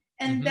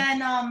 And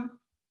then I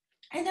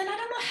don't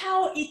know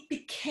how it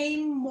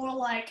became more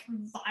like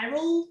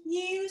viral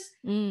news.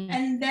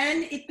 And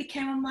then it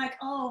became, I'm like,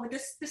 oh,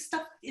 this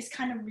stuff is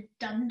kind of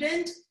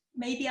redundant.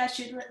 Maybe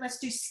let's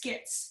do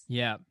skits.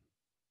 Yeah.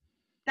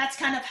 That's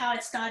kind of how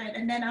it started.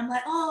 And then I'm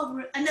like,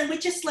 oh, and then we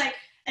just like,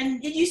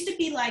 and it used to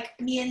be like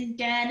me and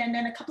Dan and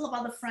then a couple of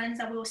other friends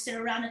that we would sit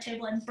around the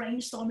table and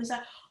brainstorm. It's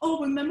like, oh,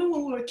 remember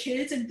when we were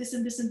kids and this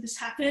and this and this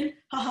happened?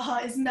 Ha ha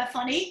ha, isn't that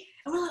funny?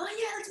 And we're like, oh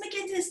yeah, let's make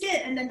it into a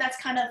skit. And then that's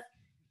kind of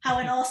how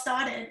it all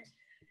started.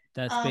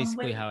 That's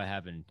basically how it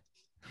happened.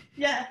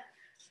 Yeah.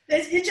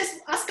 It's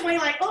just us going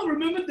like, oh,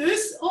 remember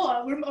this?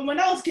 Oh, when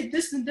I was a kid,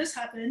 this and this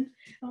happened.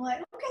 I'm like,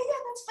 okay, yeah,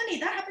 that's funny.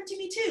 That happened to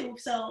me too.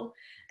 So,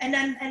 and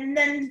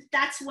then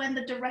that's when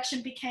the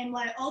direction became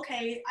like,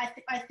 okay,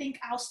 I think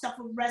our stuff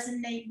will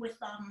resonate with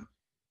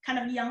kind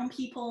of young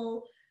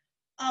people,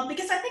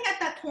 because I think at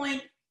that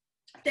point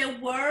there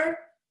were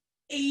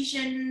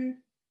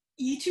Asian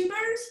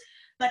YouTubers,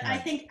 but I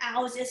think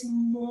ours is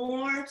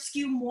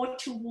skewed more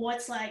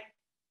towards like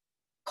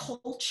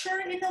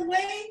culture in a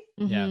way.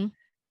 Yeah.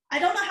 I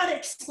don't know how to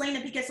explain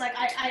it because like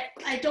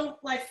I don't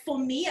like, for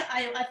me,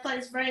 I thought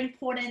it's very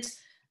important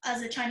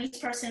as a Chinese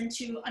person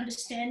to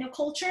understand your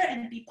culture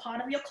and be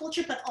part of your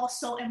culture, but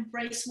also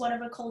embrace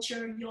whatever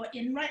culture you're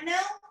in right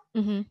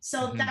now.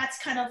 So that's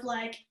kind of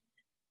like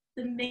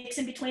the mix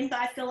in between. But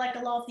I feel like a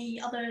lot of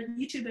the other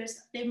YouTubers,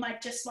 they might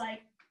just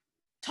like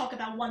talk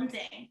about one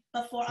thing,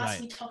 but for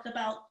us, we talked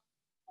about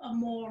a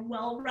more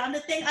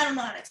well-rounded thing. I don't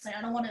know how to explain.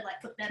 I don't want to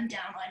like put them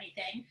down or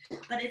anything,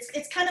 but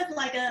it's kind of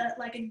like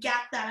a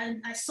gap that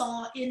I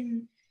saw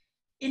in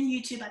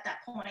YouTube at that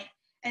point.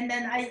 And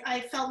then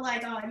I felt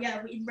like,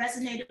 it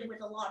resonated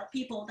with a lot of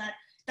people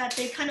that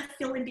they kind of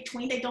feel in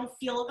between. They don't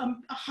feel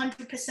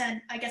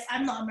 100%. I guess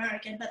I'm not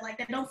American, but like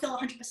they don't feel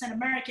 100%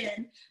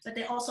 American, but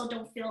they also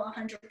don't feel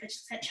 100%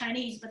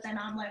 Chinese. But then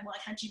I'm like, why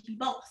can't you be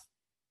both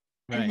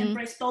and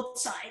embrace both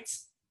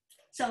sides?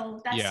 So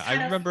that's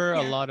I remember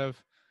a lot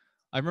of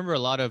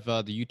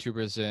the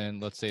YouTubers in,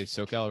 let's say,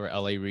 SoCal or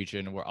LA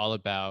region were all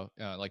about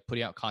like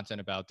putting out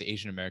content about the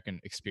Asian American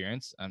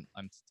experience. I'm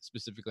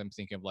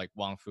thinking of like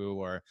Wang Fu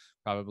or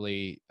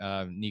probably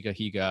Niga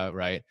Higa,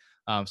 right?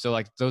 So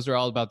like those are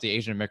all about the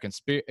Asian American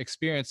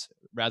experience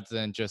rather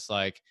than just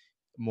like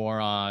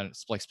more on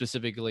like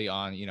specifically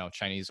on, you know,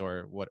 Chinese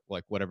or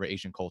whatever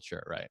Asian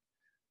culture, right?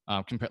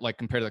 Compared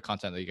to the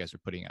content that you guys are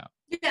putting out.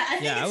 Yeah, I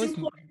think it's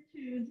important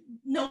to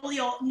know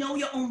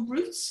your own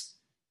roots.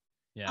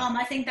 Yeah.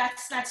 I think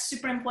that's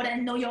super important,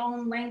 and know your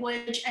own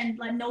language and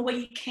like know where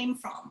you came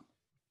from.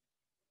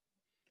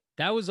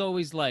 That was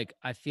always like,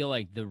 I feel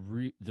like the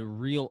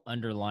real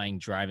underlying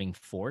driving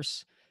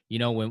force. You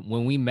know,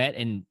 when we met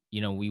and,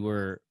 you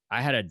know,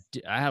 I had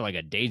like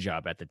a day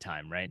job at the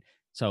time, right?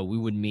 So we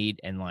would meet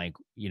and like,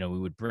 you know, we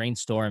would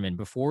brainstorm. And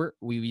before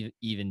we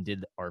even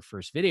did our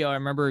first video, I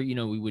remember, you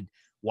know, we would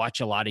watch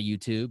a lot of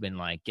YouTube and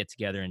like get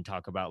together and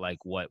talk about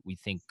like what we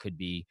think could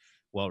be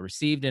well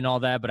received and all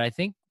that. But I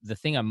think the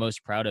thing I'm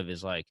most proud of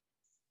is like,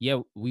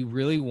 we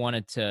really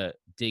wanted to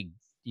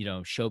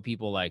show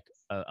people like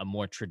a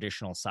more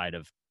traditional side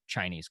of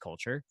Chinese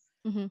culture.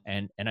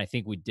 And I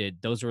think we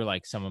did. Those were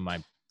like some of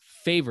my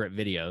favorite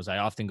videos. I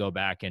often go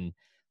back and,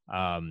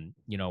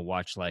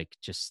 watch like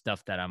just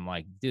stuff that I'm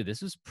like, dude,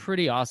 this was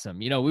pretty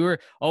awesome. You know, we were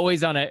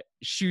always on a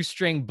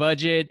shoestring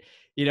budget,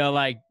 you know,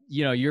 like,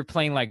 you know, you're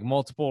playing like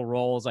multiple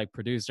roles, like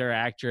producer,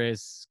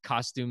 actress,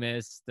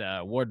 costumist,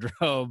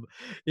 wardrobe,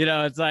 you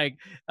know, it's like,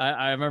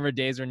 I remember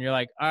days when you're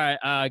like, all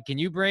right, can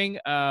you bring,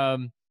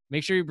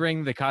 make sure you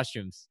bring the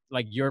costumes,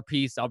 like your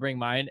piece, I'll bring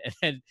mine. And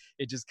then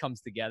it just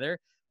comes together.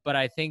 But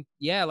I think,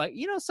 like,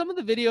 you know, some of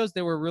the videos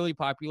that were really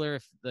popular,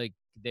 if like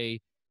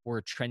they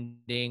were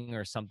trending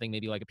or something,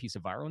 maybe like a piece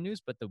of viral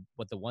news, but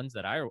the ones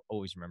that I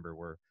always remember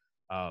were,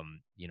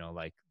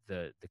 like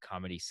the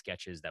comedy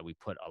sketches that we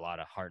put a lot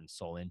of heart and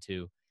soul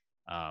into,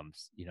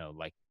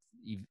 like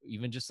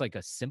even just like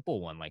a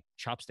simple one, like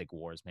Chopstick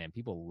Wars, man,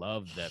 people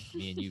love that.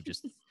 Me and you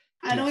just,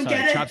 I don't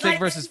get it. Chopstick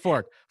versus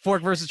fork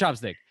versus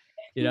chopstick,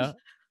 you know?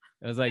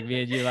 It was like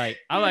me and you, like,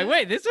 I'm like,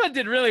 wait, this one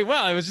did really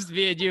well. It was just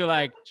me and you,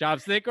 like,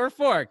 chopstick or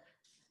fork.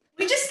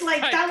 We just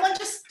like that one.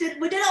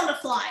 We did it on the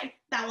fly.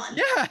 That one.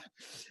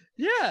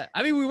 Yeah.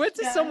 I mean, we went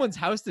to someone's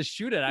house to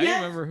shoot it. I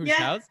don't remember whose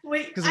house.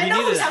 I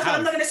know whose house, but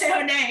I'm not gonna say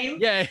her name.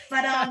 Yeah.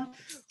 But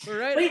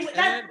right.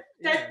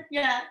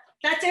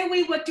 That day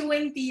we were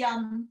doing the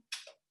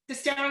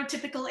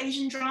stereotypical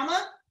Asian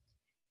drama,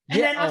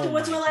 and then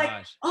afterwards we're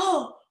like,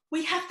 oh,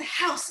 we have the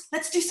house.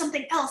 Let's do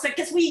something else, like,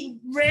 because we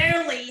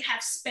rarely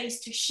have space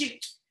to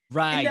shoot.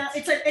 Right. And,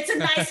 it's a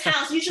nice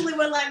house. Usually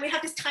we're like, we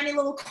have this tiny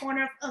little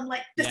corner of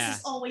like, this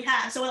is all we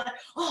have. So we're like,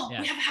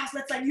 we have a house.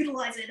 Let's like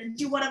utilize it and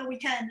do whatever we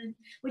can. And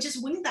we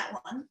just winged that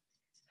one.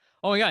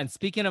 Oh my God. And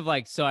speaking of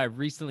like, so I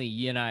recently,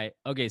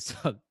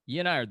 so Yi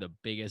and I are the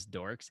biggest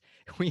dorks.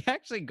 We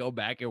actually go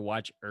back and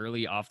watch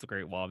early Off the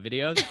Great Wall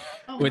videos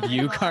with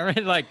you, God.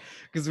 Carmen. Like,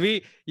 cause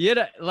and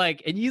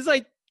he's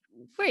like,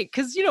 wait,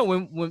 cause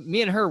when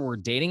me and her were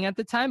dating at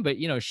the time, but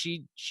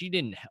she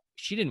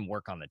didn't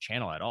work on the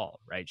channel at all.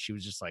 Right. She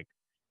was just like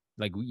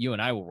you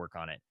and I will work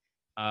on it.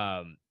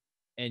 And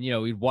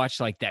we'd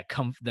watch like the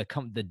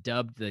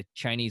dubbed, the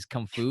Chinese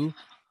Kung Fu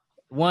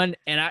one,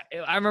 and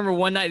I remember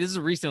one night, this is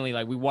recently,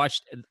 like we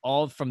watched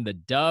all from the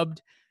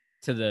dubbed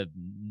to the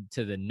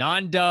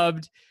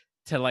non-dubbed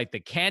to like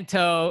the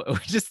Canto. We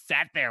just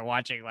sat there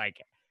watching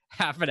like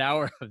half an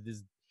hour of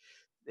this.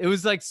 It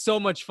was like so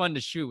much fun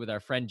to shoot with our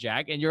friend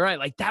Jack. And you're right,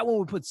 like that one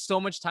we put so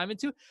much time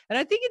into, and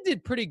I think it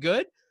did pretty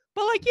good.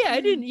 But like, yeah,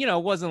 it didn't,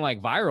 it wasn't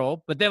like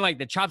viral. But then like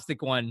the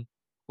chopstick one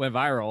went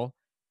viral.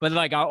 But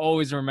like I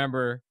always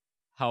remember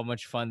how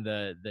much fun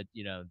the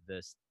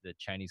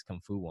Chinese Kung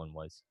Fu one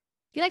was.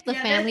 I feel like the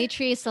family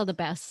tree is still the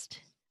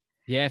best.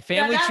 Yeah,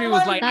 family tree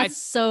was like that's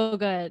so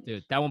good.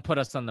 Dude, that one put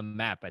us on the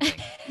map, I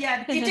think.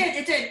 Yeah,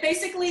 it did.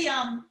 Basically,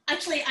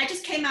 actually I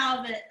just came out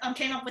of it,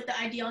 came up with the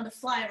idea on the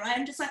fly, right?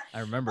 I'm just like, I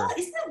remember. Oh,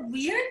 isn't it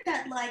weird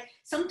that like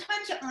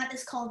sometimes your aunt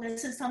is called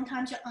this and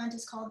sometimes your aunt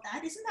is called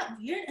that? Isn't that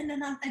weird? And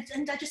then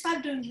I just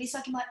started doing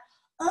research. I'm like,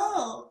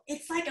 oh,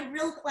 it's like a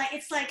real, like,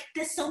 it's like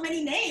there's so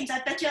many names.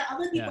 I bet you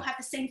other people have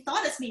the same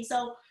thought as me.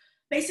 So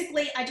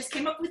basically I just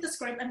came up with the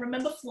script and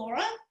remember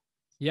Flora?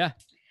 Yeah.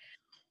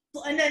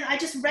 And then I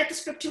just read the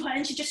script to her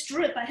and she just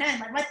drew it by hand,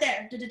 like right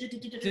there.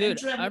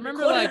 Dude, I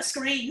remember like the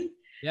screen.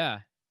 Yeah.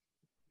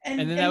 And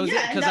then that was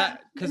it. That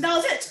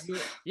was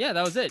it. Yeah,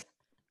 that was it.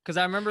 Because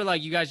I remember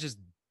like you guys just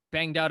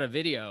banged out a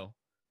video,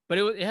 but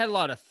it had a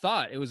lot of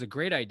thought. It was a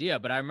great idea.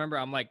 But I remember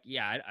I'm like,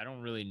 yeah, I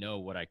don't really know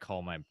what I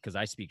call because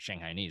I speak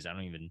Shanghainese. I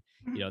don't even,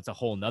 it's a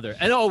whole nother.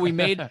 And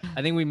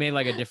I think we made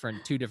like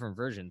two different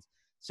versions.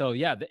 So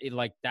yeah,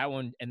 like that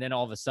one. And then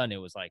all of a sudden it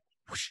was like,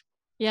 whoosh.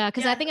 Yeah,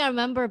 because I think I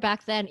remember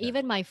back then,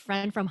 even my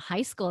friend from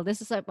high school,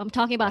 I'm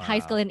talking about high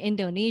school in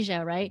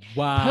Indonesia, right?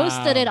 Wow.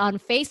 Posted it on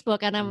Facebook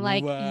and I'm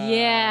like,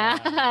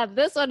 yeah,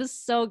 this one is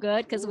so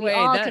good because we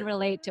all can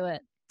relate to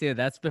it. Dude,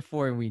 that's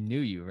before we knew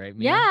you, right,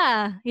 Mia?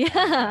 Yeah,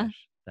 yeah. Oh,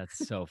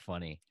 that's so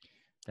funny.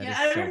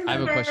 I remember I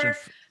have a question.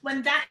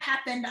 When that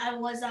happened, I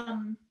was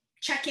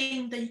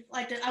checking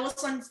I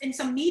was in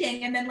some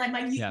meeting and then like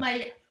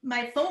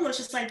my phone was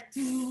just like,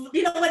 when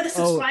the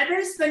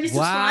subscribers, when you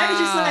subscribe, it's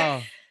just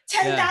like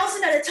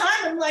 10,000 at a time.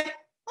 I'm like,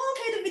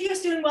 okay, the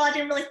video's doing well. I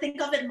didn't really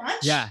think of it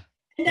much. Yeah.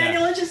 And then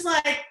it was just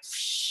like,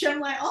 I'm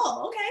like,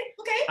 oh,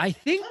 okay. I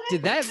think,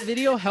 did that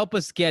video help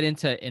us get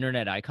into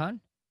Internet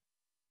Icon?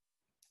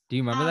 Do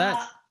you remember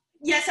that?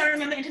 Yes, I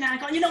remember Internet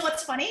Icon. You know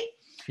what's funny?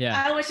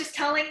 Yeah. I was just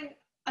telling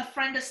a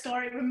friend a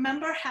story.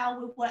 Remember how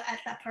we were at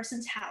that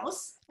person's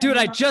house? Dude,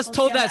 I just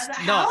told that.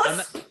 No,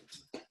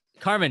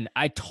 Carmen,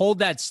 I told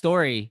that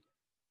story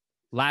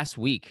last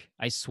week.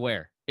 I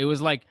swear. It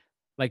was like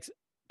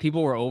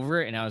people were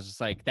over it and I was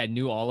just like, that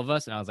knew all of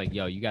us. And I was like,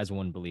 yo, you guys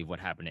wouldn't believe what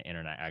happened to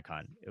Internet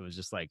Icon. It was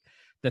just like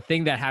the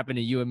thing that happened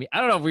to you and me.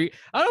 I don't know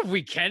if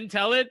we can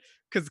tell it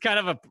because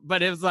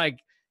but it was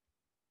like,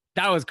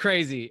 that was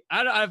crazy.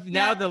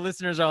 Now the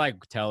listeners are like,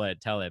 tell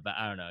it. But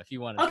I don't know if you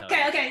want to tell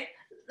it. Okay.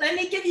 Let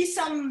me give you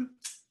some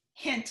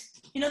hint.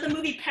 You know the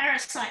movie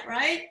Parasite,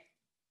 right?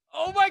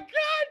 Oh my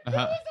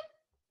God.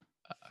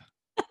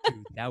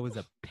 Dude, that was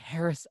a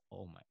Parasite.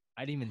 Oh my.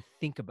 I didn't even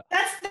think about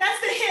That's the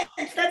hint.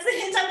 That's the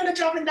hint I'm going to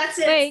drop and that's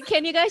it. Wait,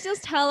 can you guys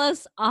just tell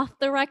us off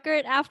the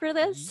record after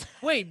this?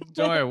 Wait.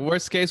 Don't worry.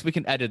 Worst case, we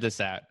can edit this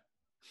out.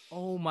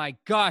 Oh my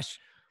gosh.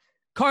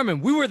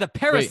 Carmen, we were the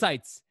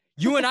Parasites.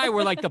 Wait. You and I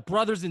were like the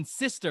brothers and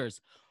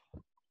sisters.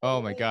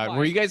 Oh my God.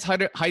 Were you guys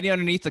hiding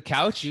underneath the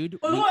couch? Dude,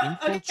 we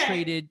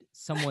infiltrated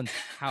someone's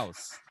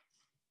house.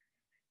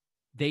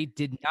 They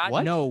did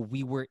not know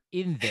we were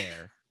in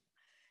there.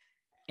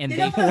 And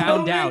they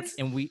found out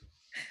and we...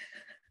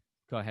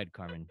 Go ahead,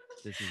 Carmen.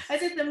 I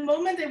said the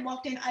moment they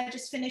walked in, I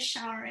just finished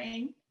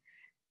showering,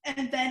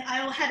 and then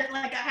I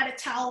had a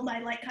towel,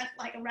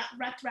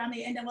 wrapped around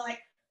me, and then we're like,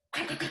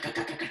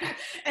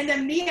 and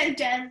then me and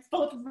Dan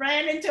both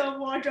ran into a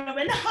wardrobe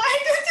and hid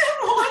into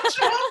the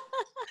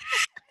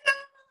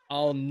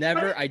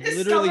wardrobe. I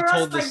literally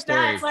told this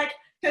story. It's like,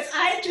 because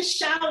I just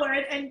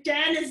showered and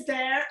Dan is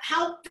there.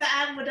 How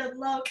bad would it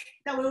look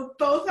that we were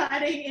both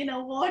hiding in a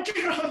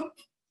wardrobe?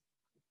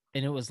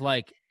 And it was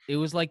like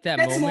that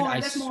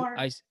moment.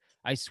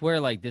 I swear,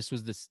 like this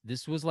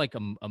was like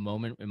a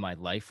moment in my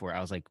life where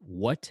I was like,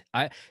 what?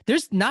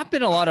 There's not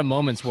been a lot of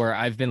moments where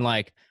I've been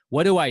like,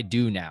 what do I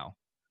do now?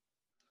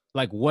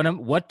 Like,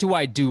 what do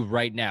I do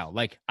right now?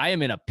 Like, I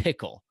am in a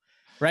pickle,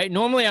 right?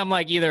 Normally I'm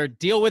like, either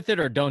deal with it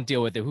or don't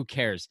deal with it. Who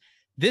cares?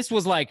 This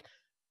was like,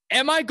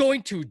 am I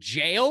going to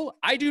jail?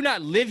 I do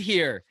not live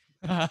here.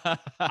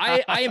 I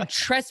am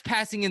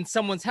trespassing in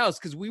someone's house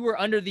because we were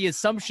under the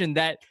assumption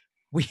that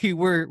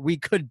we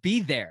could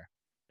be there.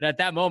 But at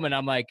that moment,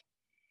 I'm like,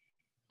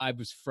 I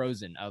was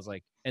frozen. I was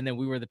like, and then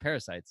we were the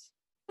Parasites.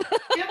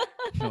 Yep.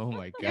 Oh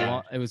my Yeah.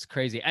 god. It was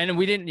crazy. And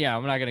we didn't,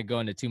 I'm not going to go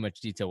into too much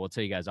detail. We'll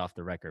tell you guys off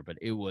the record, but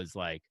it was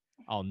like,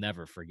 I'll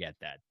never forget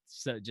that.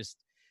 So just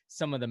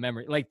some of the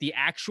memory, like the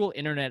actual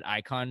internet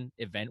icon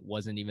event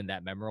wasn't even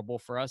that memorable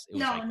for us. It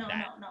was No, like no,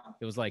 that. no, no.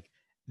 It was like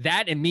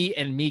that and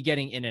me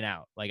getting in and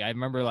out. Like I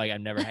remember like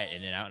I've never had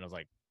in and out and I was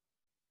like,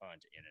 oh, in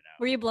and out.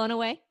 Were you blown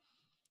away?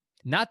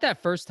 Not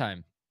that first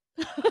time.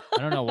 I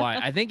don't know why.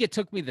 I think it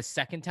took me the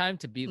second time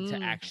to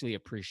actually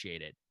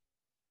appreciate it.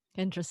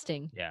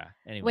 Interesting. Yeah.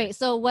 Anyway. Wait,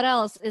 so what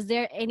else? Is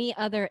there any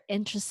other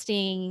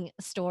interesting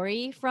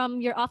story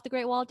from your Off the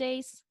Great Wall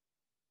days?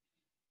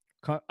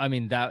 I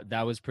mean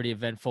that was pretty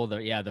eventful.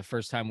 The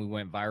first time we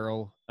went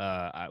viral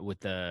with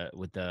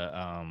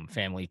the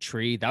family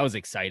tree, that was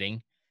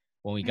exciting.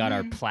 When we got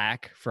our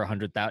plaque for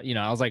 100,000,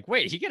 I was like,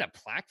 wait, you get a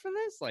plaque for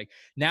this? Like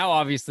now,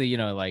 obviously,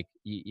 like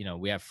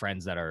we have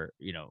friends that are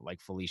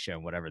like Felicia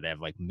and whatever. They have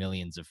like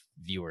millions of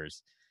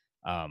viewers.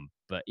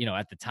 But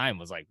at the time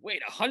was like,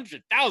 wait,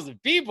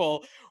 100,000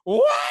 people?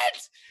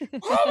 What?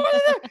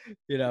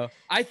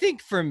 I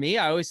think for me,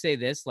 I always say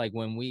this, like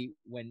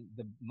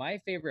my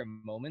favorite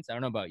moments, I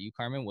don't know about you,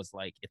 Carmen, was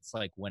like, it's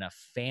like when a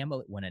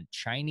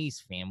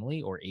Chinese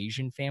family or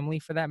Asian family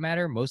for that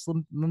matter, most of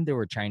them, they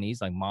were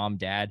Chinese, like mom,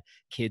 dad,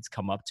 kids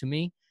come up to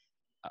me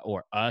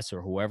or us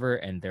or whoever.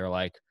 And they're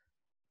like,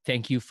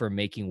 thank you for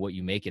making what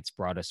you make. It's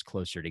brought us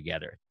closer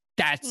together.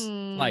 That's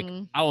like,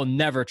 I will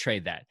never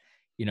trade that.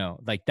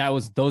 Like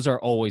those are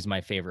always my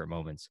favorite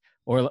moments.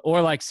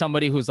 Or like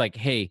somebody who's like,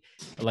 hey,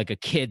 like a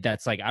kid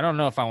that's like, I don't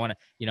know if I want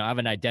to, I have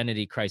an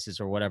identity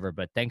crisis or whatever,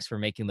 but thanks for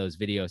making those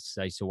videos.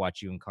 I used to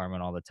watch you and Carmen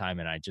all the time.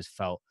 And I just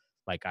felt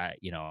like I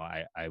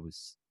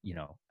was,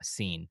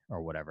 seen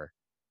or whatever.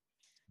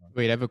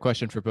 Wait, I have a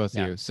question for both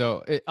of you.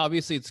 So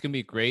obviously it's going to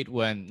be great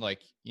when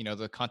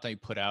the content you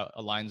put out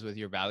aligns with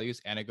your values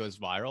and it goes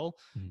viral.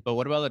 But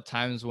what about the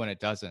times when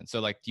it doesn't? So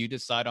like, do you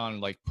decide on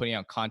like putting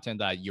out content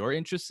that you're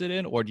interested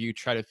in, or do you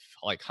try to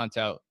like hunt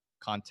out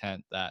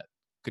content that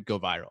could go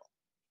viral?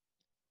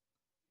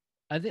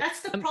 That's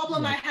the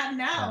problem I have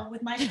now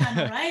with my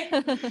channel, right?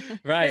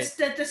 Right.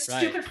 The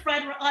stupid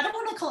fried rice. I don't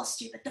want to call it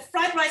stupid. The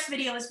fried rice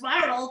video is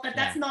viral, but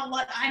that's not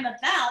what I'm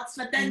about.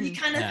 So then you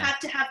kind of have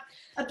to have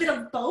a bit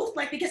of both.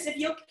 Like, because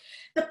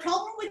the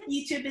problem with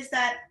YouTube is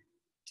that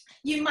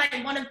you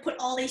might want to put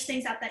all these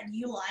things out that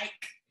you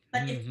like,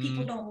 but if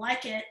people don't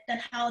like it,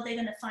 then how are they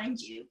going to find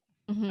you?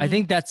 I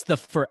think that's the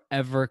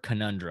forever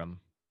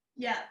conundrum.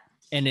 Yeah.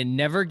 And it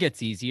never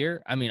gets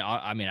easier. I mean,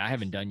 I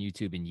haven't done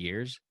YouTube in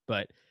years,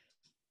 but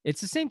it's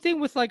the same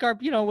thing with like our,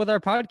 with our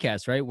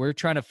podcast, right? We're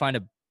trying to find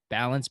a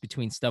balance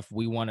between stuff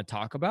we want to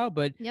talk about,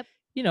 but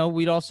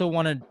we'd also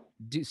want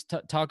to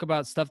talk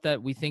about stuff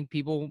that we think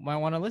people might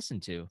want to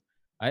listen to.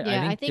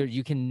 I think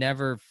you can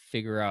never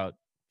figure out.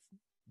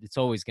 It's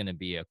always going to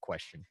be a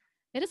question.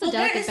 It is a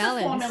delicate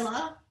balance.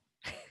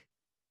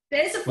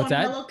 There is a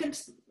formula.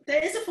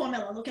 There is a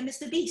formula. Look at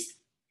Mr. Beast.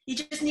 You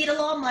just need a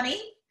lot of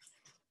money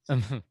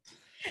and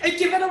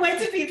give it away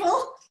to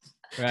people.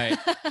 Right.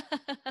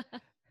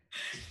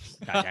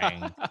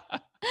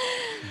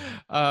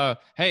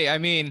 Hey, I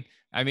mean,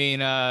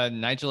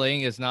 Nigel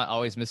Ng is not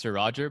always Mr.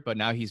 Roger, but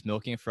now he's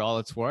milking for all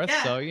it's worth.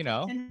 Yeah. So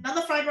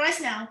another fried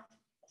rice now.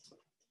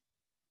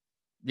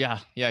 Yeah,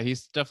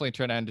 he's definitely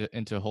turned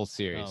into a whole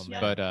series.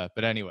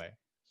 But anyway.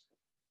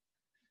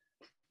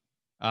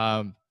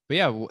 But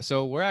yeah,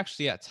 so we're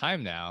actually at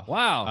time now.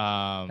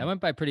 Wow. That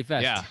went by pretty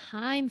fast. Yeah.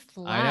 Time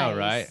flies. I know,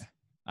 right?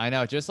 I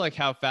know, just like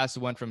how fast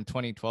it went from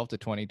 2012 to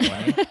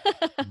 2020.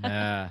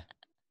 Yeah.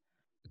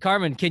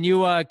 Carmen, can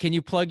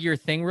you plug your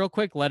thing real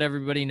quick? Let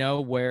everybody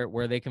know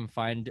where they can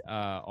find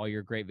all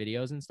your great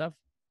videos and stuff.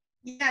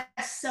 Yes,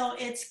 so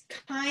it's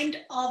kind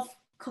of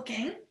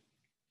cooking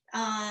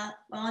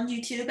on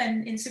YouTube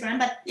and Instagram,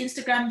 but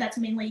Instagram, that's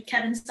mainly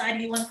Kevin's side.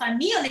 If you want to find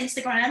me on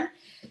Instagram,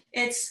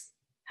 it's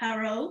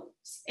Harro,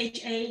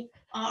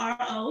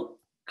 Harro,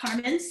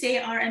 Carmen,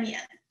 Carmen.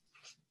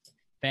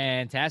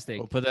 Fantastic.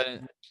 We'll put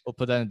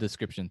that in the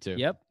description too.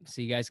 Yep.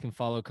 So you guys can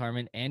follow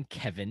Carmen and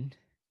Kevin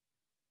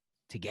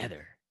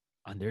together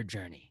on their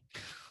journey.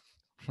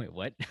 Wait,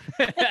 what?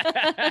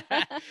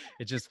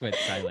 It just went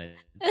silent.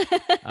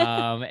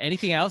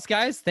 Anything else,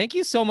 guys? Thank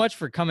you so much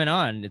for coming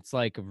on. It's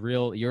like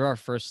you're our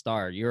first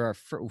star.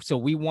 So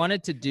we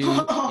wanted to do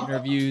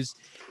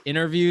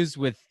interviews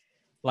with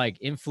like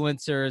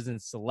influencers and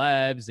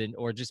celebs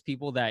or just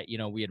people that,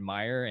 we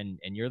admire, and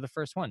you're the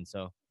first one.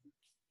 So,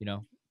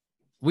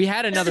 we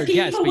had another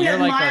guest, but you're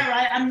like,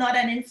 I'm not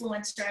an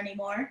influencer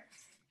anymore.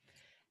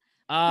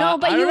 No,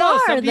 but you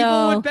are,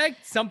 though.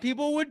 Some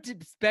people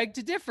would beg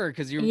to differ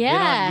because you've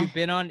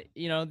been on,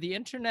 the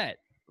internet.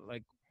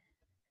 Like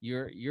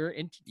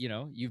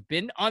you've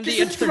been on the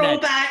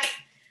internet.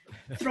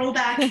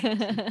 Throwback.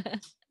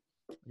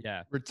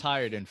 Yeah.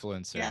 Retired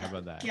influencer. Yeah. How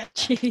about that? Yeah.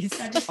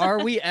 Jeez.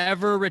 Are we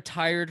ever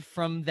retired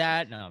from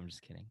that? No, I'm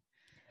just kidding.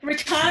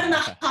 Retired on the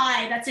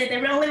high. That's it.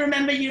 They only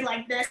remember you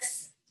like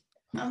this.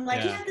 I'm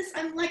like,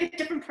 I'm like a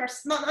different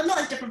person. No, I'm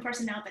not a different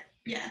person now, but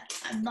yeah,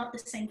 I'm not the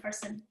same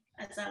person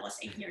as I was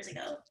 8 years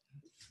ago.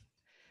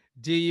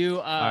 Do you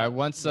all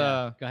right,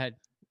 go ahead.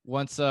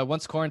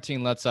 once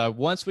quarantine lets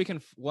once we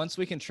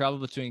can travel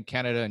between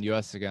Canada and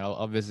US again,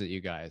 I'll visit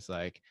you guys.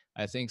 Like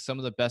I think some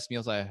of the best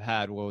meals I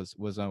had was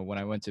when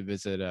I went to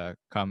visit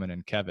Carmen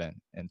and Kevin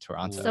in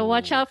Toronto. So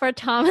watch out for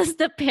Thomas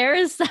the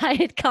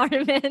parasite,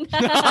 Carmen.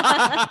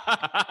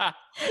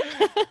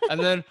 And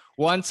then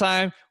one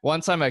time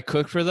I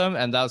cooked for them,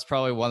 and that was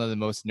probably one of the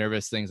most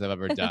nervous things I've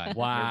ever done.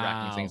 Wow.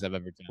 Nerve-wracking things I've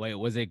ever done. Wait,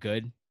 was it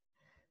good?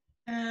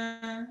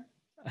 Not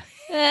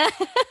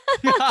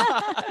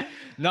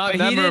But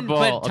memorable.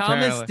 But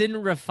Thomas apparently.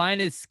 didn't refine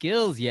his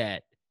skills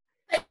yet.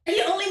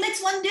 He only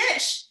makes one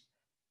dish.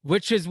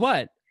 Which is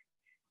what?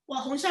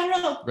 Well, Hong Shao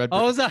Rou. Red,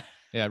 Oh, is that?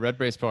 yeah, red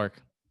braised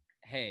pork.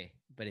 Hey,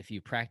 but if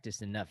you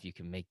practice enough, you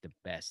can make the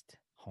best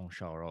Hong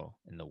Shao Rou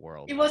in the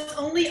world. It was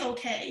only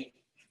okay.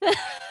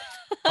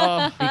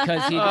 Oh,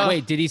 Because he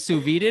wait, did he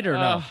sous vide it or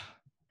no?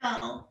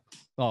 No.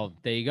 Oh,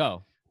 there you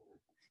go,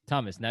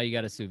 Thomas. Now you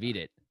got to sous vide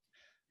it.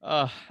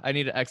 I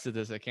need to exit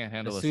this. I can't The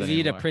handle this sous vide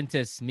anymore.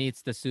 apprentice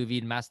meets the sous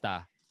vide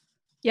master.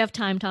 You have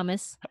time,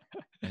 Thomas.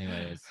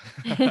 Anyways,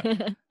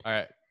 All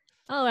right.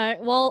 All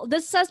right. Well,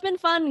 this has been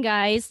fun,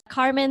 guys.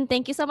 Carmen,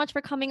 thank you so much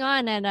for coming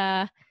on,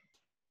 and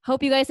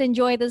hope you guys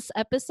enjoy this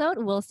episode.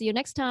 We'll see you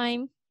next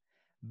time.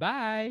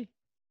 bye.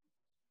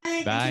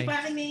 Hi, Bye. thank you for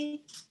having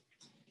me.